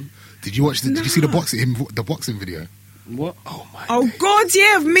like, fault, man. Did you watch? Did you see the boxing video? What? Oh my. Oh God,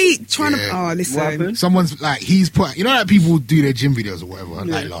 yeah, of me trying Yeah. to. Oh, listen. What happened? Someone's like he's put, you know, like people do their gym videos or whatever,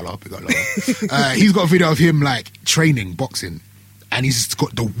 like Lala, big up Lala. He's got a video of him like training boxing, and he's just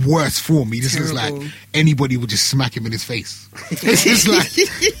got the worst form. He just looks Terrible. like anybody would just smack him in his face. It's just like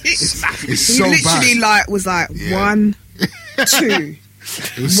it's He so literally bad. was like Yeah. 1, 2,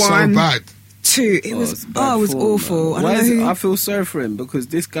 It was so 1. bad. 2. It was bad it was form, awful. man. I don't know who. I feel sorry for him because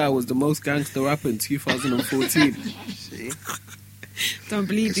this guy was the most gangster rapper in 2014. Don't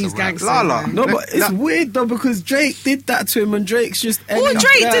believe It's these a wrap. gangsters. Lala. man. No, but it's weird though because Drake did that to him, and Drake's just All any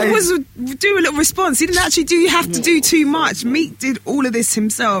Drake guy. did was do a little response. He didn't actually have to do too much. Meek did all of this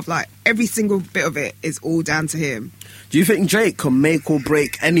himself. Like every single bit of it is all down to him. Do you think Drake can make or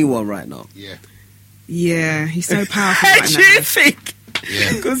break anyone right now? Yeah, Yeah, he's so powerful How right do you now. think?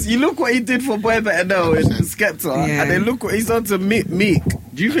 yeah. Because you look what he did for Boy Better Know in 100%. Skepta, Yeah. and then look what he's done to Meek.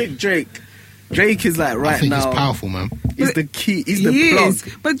 Do you think Drake is like I right think now? he's powerful, man. He's the key. He's the He plug. is.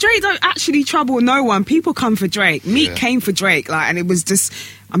 But Drake don't actually trouble no one. People come for Drake. Meek Yeah. came for Drake, like, and it was just.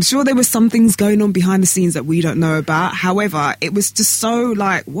 I'm sure there was some things going on behind the scenes that we don't know about. However, it was just so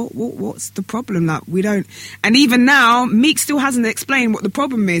like, what's the problem? Like, we don't. And even now, Meek still hasn't explained what the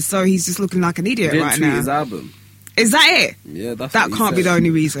problem is, so he's just looking like an He idiot didn't right tweet now. his album. Is that it? Yeah, that's That what he can't be said. the only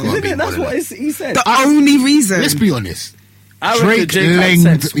reason. Can't Isn't be it? That's more than what he said. The only reason. Let's be honest. I reckon Drake Jake had langed,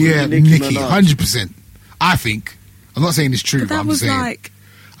 sex with Nicki Nicki, Minaj. 100%. I think. I'm not saying it's true, But but that I'm was saying. like,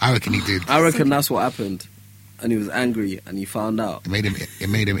 I reckon he did. I reckon that's what happened. And he was angry and he found out. It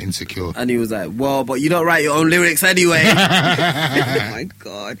made him insecure. And he was like, well, but you don't write your own lyrics anyway. oh my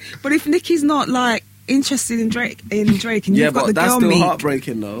God. But if Nicki's not like interested in Drake, and Yeah, you've got the but that's girl still Meek.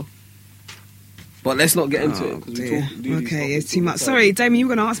 heartbreaking though. But let's not get into it. Oh, 'cause we dear. talk- do these Okay, topics it's too all the much. time. Sorry, Damien, you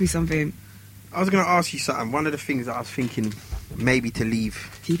were going to ask me something. I was going to ask you something. One of the things that I was thinking maybe to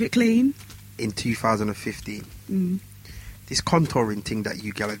leave Keep it clean. in 2015, Mm. this contouring thing that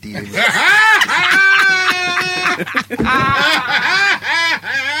you gal are dealing with.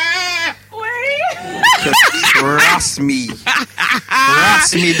 Trust me,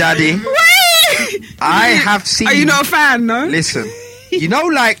 daddy. I have seen. Are you not a fan, no? Listen, you know,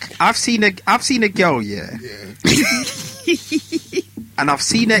 like I've seen a girl, yeah, and I've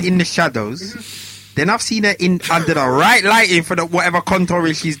seen her in the shadows. Then I've seen her in under the right lighting for the whatever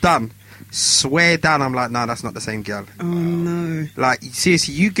contouring she's done. Swear down, I'm like, nah, that's not the same girl. Oh, no. Like,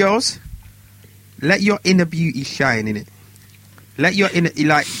 seriously, you girls, let your inner beauty shine, innit? Let your inner,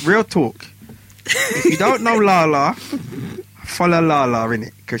 like, real talk. If you don't know Lala, follow Lala,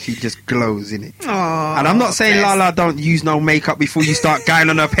 innit? Because she just glows, innit? Oh, And I'm not saying Lala don't use no makeup before you start going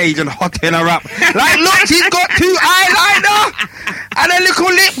on her page and hotting her up. Like, look, she's got 2 eyeliner and a little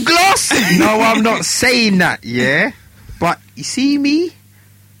lip gloss. No, I'm not saying that, yeah? But, you see me?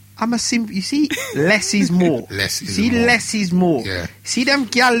 I'm a simple. You see, less is more. Less is see, more. less is more. Yeah. See them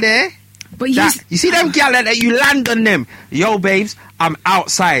gal there? But you, You see them gal there that you land on them? Yo, babes, I'm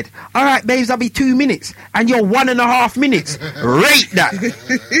outside. All right, babes, I'll be 2 minutes. And you're 1.5 minutes. Rate that.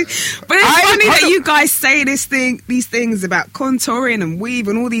 but it's funny that you guys say these things about contouring and weave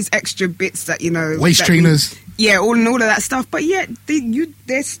and all these extra bits that, you know. Waist that trainers. all of that stuff. But yet,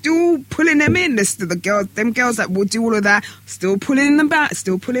 they're still pulling them in. There's still them girls that will do all of that, still pulling them back,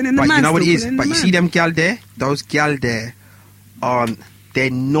 still pulling in the But man. you know what it still is? pulling But the you man. see them gal there? Those gal there they're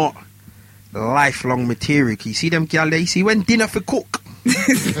not lifelong material. You see them gal there? You see when dinner for cook? You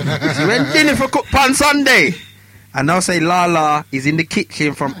see when dinner for cook on Sunday? And they'll say Lala is in the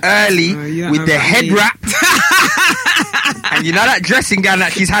kitchen from early Oh, you don't with know the about head me. wrap. And you know that dressing gown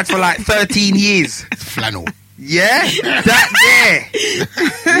that she's had for like 13 years? Flannel. Yeah? That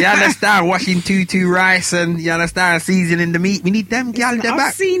there. You understand? Washing tutu rice and, you understand, seasoning the meat. We need them gal there I've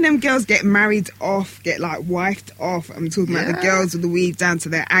back. seen them girls get married off, get like wifed off. I'm talking about the Yeah. girls with the weave down to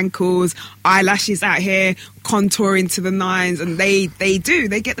their ankles, eyelashes out here, contouring to the nines, and they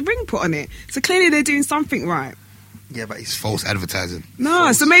get the ring put on it. So clearly they're doing something right. Yeah, but It's it's false advertising.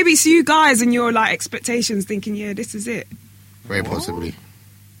 No, so maybe it's you guys and your like expectations thinking, yeah, this is it. Very possibly.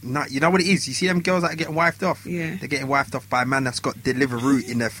 no, you know what it is? You see them girls that are getting wifed off? Yeah. They're getting wifed off by a man that's got Deliveroo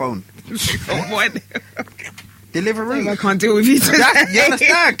in their phone. Oh, boy. Deliveroo. I can't deal with you today. You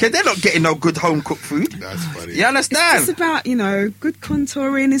understand? Because they're not getting no good home cooked food. That's funny. You understand? It's about, good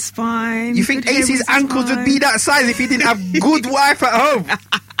contouring is fine. You think good hair Ace's is ankles would be fine. that size if he didn't have good wife at home?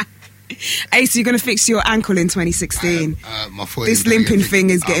 Ace, you're going to fix your ankle in 2016. My foot This is gonna limping get thing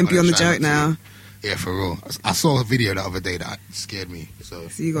is fixed. getting I'm gonna beyond the try joke not to. now. Yeah, for real. I saw a video the other day that scared me. So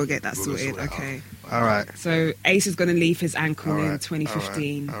So you got to get that We're gonna sorted. sort that Okay. All right. So Ace is going to leave his ankle All in right.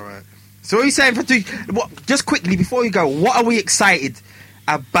 2015. All right. So what are you saying for just quickly before you go, what are we excited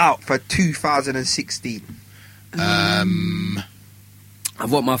about for 2016? I've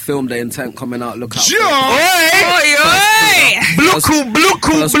got my film The Intent coming out. Look out. for it. First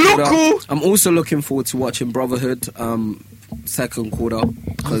quarter. I'm also looking forward to watching Brotherhood. Second quarter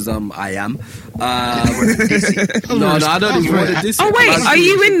because I am. No, I don't even want to diss it. Oh, wait, I'm are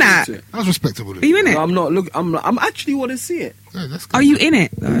you in looking that? forward to it. that was respectable. Are you in it? No, I'm not. Look, I'm actually want to see it. Yeah, that's good. Are you in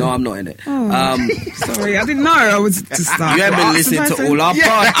it? though? No, I'm not in it. Oh. Sorry, I didn't know. I was just like, You haven't been ask the listening to person. all our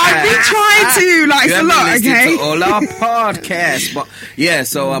podcasts. I've been trying to. Like, You it's a haven't lot, been listening okay? to all our podcasts, but yeah.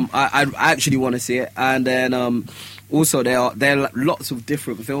 So I actually want to see it, and then also there are lots of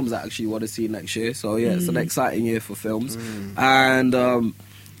different films I actually want to see next year. So yeah, it's an exciting year for films, and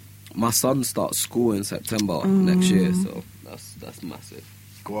my son starts school in September next year, so that's massive.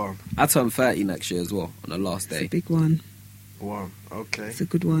 Go on. I turn 30 next year as well on the last It's a day. big one. Go on. Okay. It's a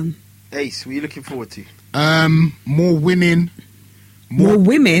good one. Ace, what are you looking forward to? More winning. More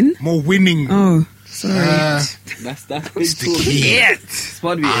women? More winning. Oh, sorry. That's big It's the talk. key.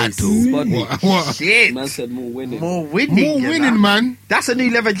 Spud me, I Ace. do. Spud me. What? Shit. Man said more winning. More winning. More you winning, know. man. That's a new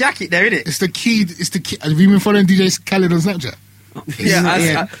leather jacket there, isn't it? It's the key. It's the key. Have you been following DJ Khaled on Snapchat? Yeah, Yeah.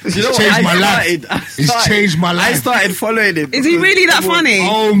 you know It's what? changed I my life. started- I It's started- changed my I life. started following him. Is he because really that everyone- funny?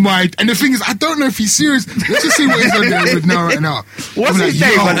 Oh my! And the thing is, I don't know if he's serious. Let's just see what he's on there with now right now. What's I'm his like,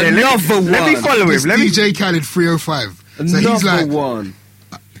 name yo, on there? Let me follow him. This Let me. DJ Khaled 305. Another like one.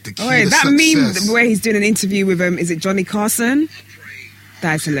 the key Oh, wait, to that success. meme where he's doing an interview with is it Johnny Carson?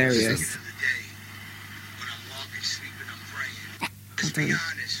 That's hilarious. Let's be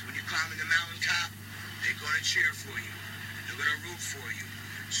honest, when you're climbing the mountaintop, they're gonna cheer for you. They're gonna root for you.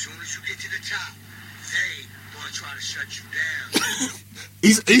 As soon as you get to the top, they gonna try to shut you down.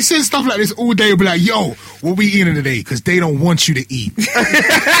 He says stuff like this all day. He'll be like, yo, what we eating today? Because they don't want you to eat. They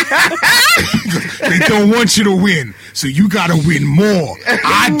don't want you to win. So you got to win more.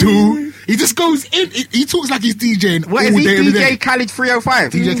 I do. He just goes in. He talks like he's DJing What all is day, he? every day. DJ Khaled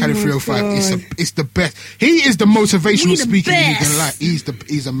 305. DJ Khaled 305. It's the best. He is the motivational We the speaker you can best. like.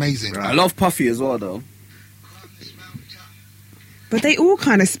 He's amazing. I love Puffy as well, though. But they all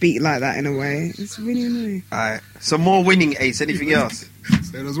kind of speak like that in a way. It's really annoying. Alright, some more winning, Ace. Anything else?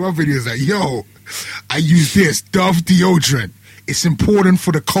 So there's one video that's like, yo, I use this Dove deodorant. It's important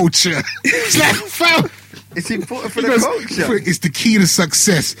for the culture. It's like, fam. It's important for He the goes, culture. It's the key to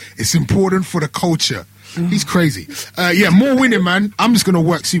success. It's important for the culture. He's crazy. Yeah, more winning, man. I'm just gonna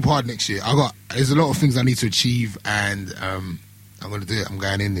work super hard next year. There's a lot of things I need to achieve, and I'm gonna do it. I'm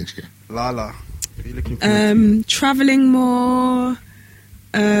going in next year. Lala, what are you looking for? Traveling more,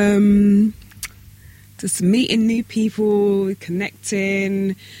 just meeting new people,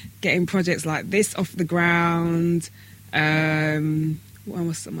 connecting, getting projects like this off the ground. What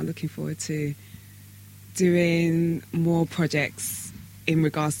else am I looking forward to? Doing more projects in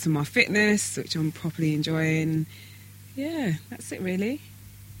regards to my fitness, which I'm properly enjoying. Yeah, that's it really.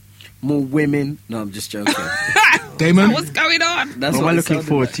 More women. No, I'm just joking. Damon, What's going on? That's What am I it looking sounded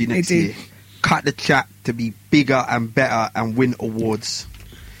forward like. to next I do. year? Cut the chat to be bigger and better and win awards.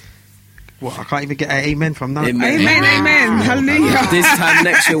 What? I can't even get an amen from that. Amen. Amen, amen, hallelujah. This time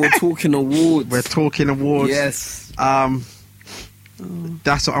next year, we're talking awards. We're talking awards. Yes.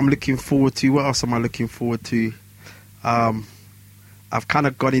 That's what I'm looking forward to. What else am I looking forward to? I've kind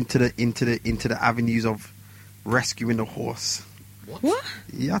of got into the avenues of rescuing a horse. What?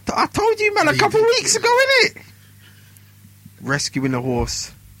 Yeah, I told you, man, a couple of weeks ago, innit? Rescuing a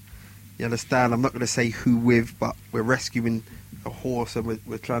horse. You understand? I'm not going to say who with, but we're rescuing a horse and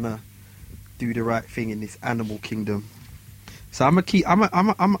we're trying to do the right thing in this animal kingdom. So I'm gonna keep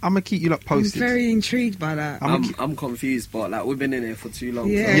you lot I'm posted. very intrigued by that. I'm confused, but like we've been in here for too long.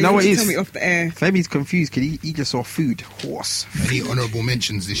 Yeah, You know what should it tell is? me off the air. Femi's confused because he just saw food, horse. any honourable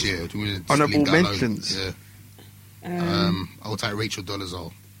mentions this year? Do you want to just Honourable leave that alone? mentions? Yeah. I'll take Rachel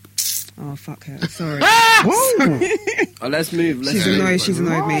Dolezal. Oh, fuck her. Sorry. Whoa! Oh, let's move. Let's She's move. annoyed. She's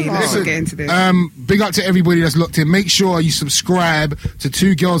annoyed me. Let's Listen, not get into this. Big up to everybody that's locked in. Make sure you subscribe to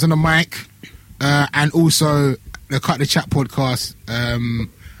Two Girls on the Mic, and also the Cut the Chat podcast. I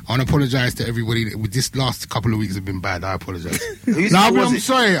want to apologise to everybody. With this last couple of weeks have been bad. I apologise. Whose No, fault was I'm it?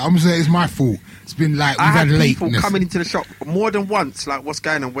 sorry. I'm saying it's my fault. It's been like we've I had had people lateness. coming into the shop more than once. Like, what's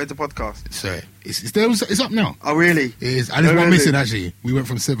going on? Where's the podcast? Sorry, it's up now. Oh, really? It is. And there's Oh, one really? missing actually. We went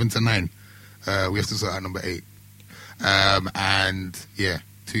from 7 to 9. We have to sort out number 8. And yeah,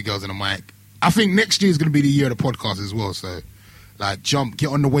 Two Girls and a Mic. I think next year is going to be the year of the podcast as well. So, like, get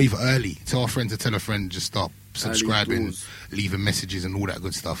on the wave early. Tell a friend to tell a friend. Just stop subscribing, doors. leaving messages, and all that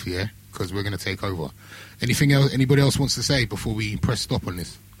good stuff. Yeah, because we're going to take over. Anything else? Anybody else wants to say before we press stop on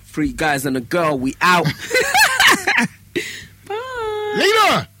this? 3 guys and a girl. We out. Bye.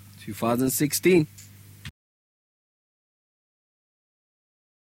 Later. 2016.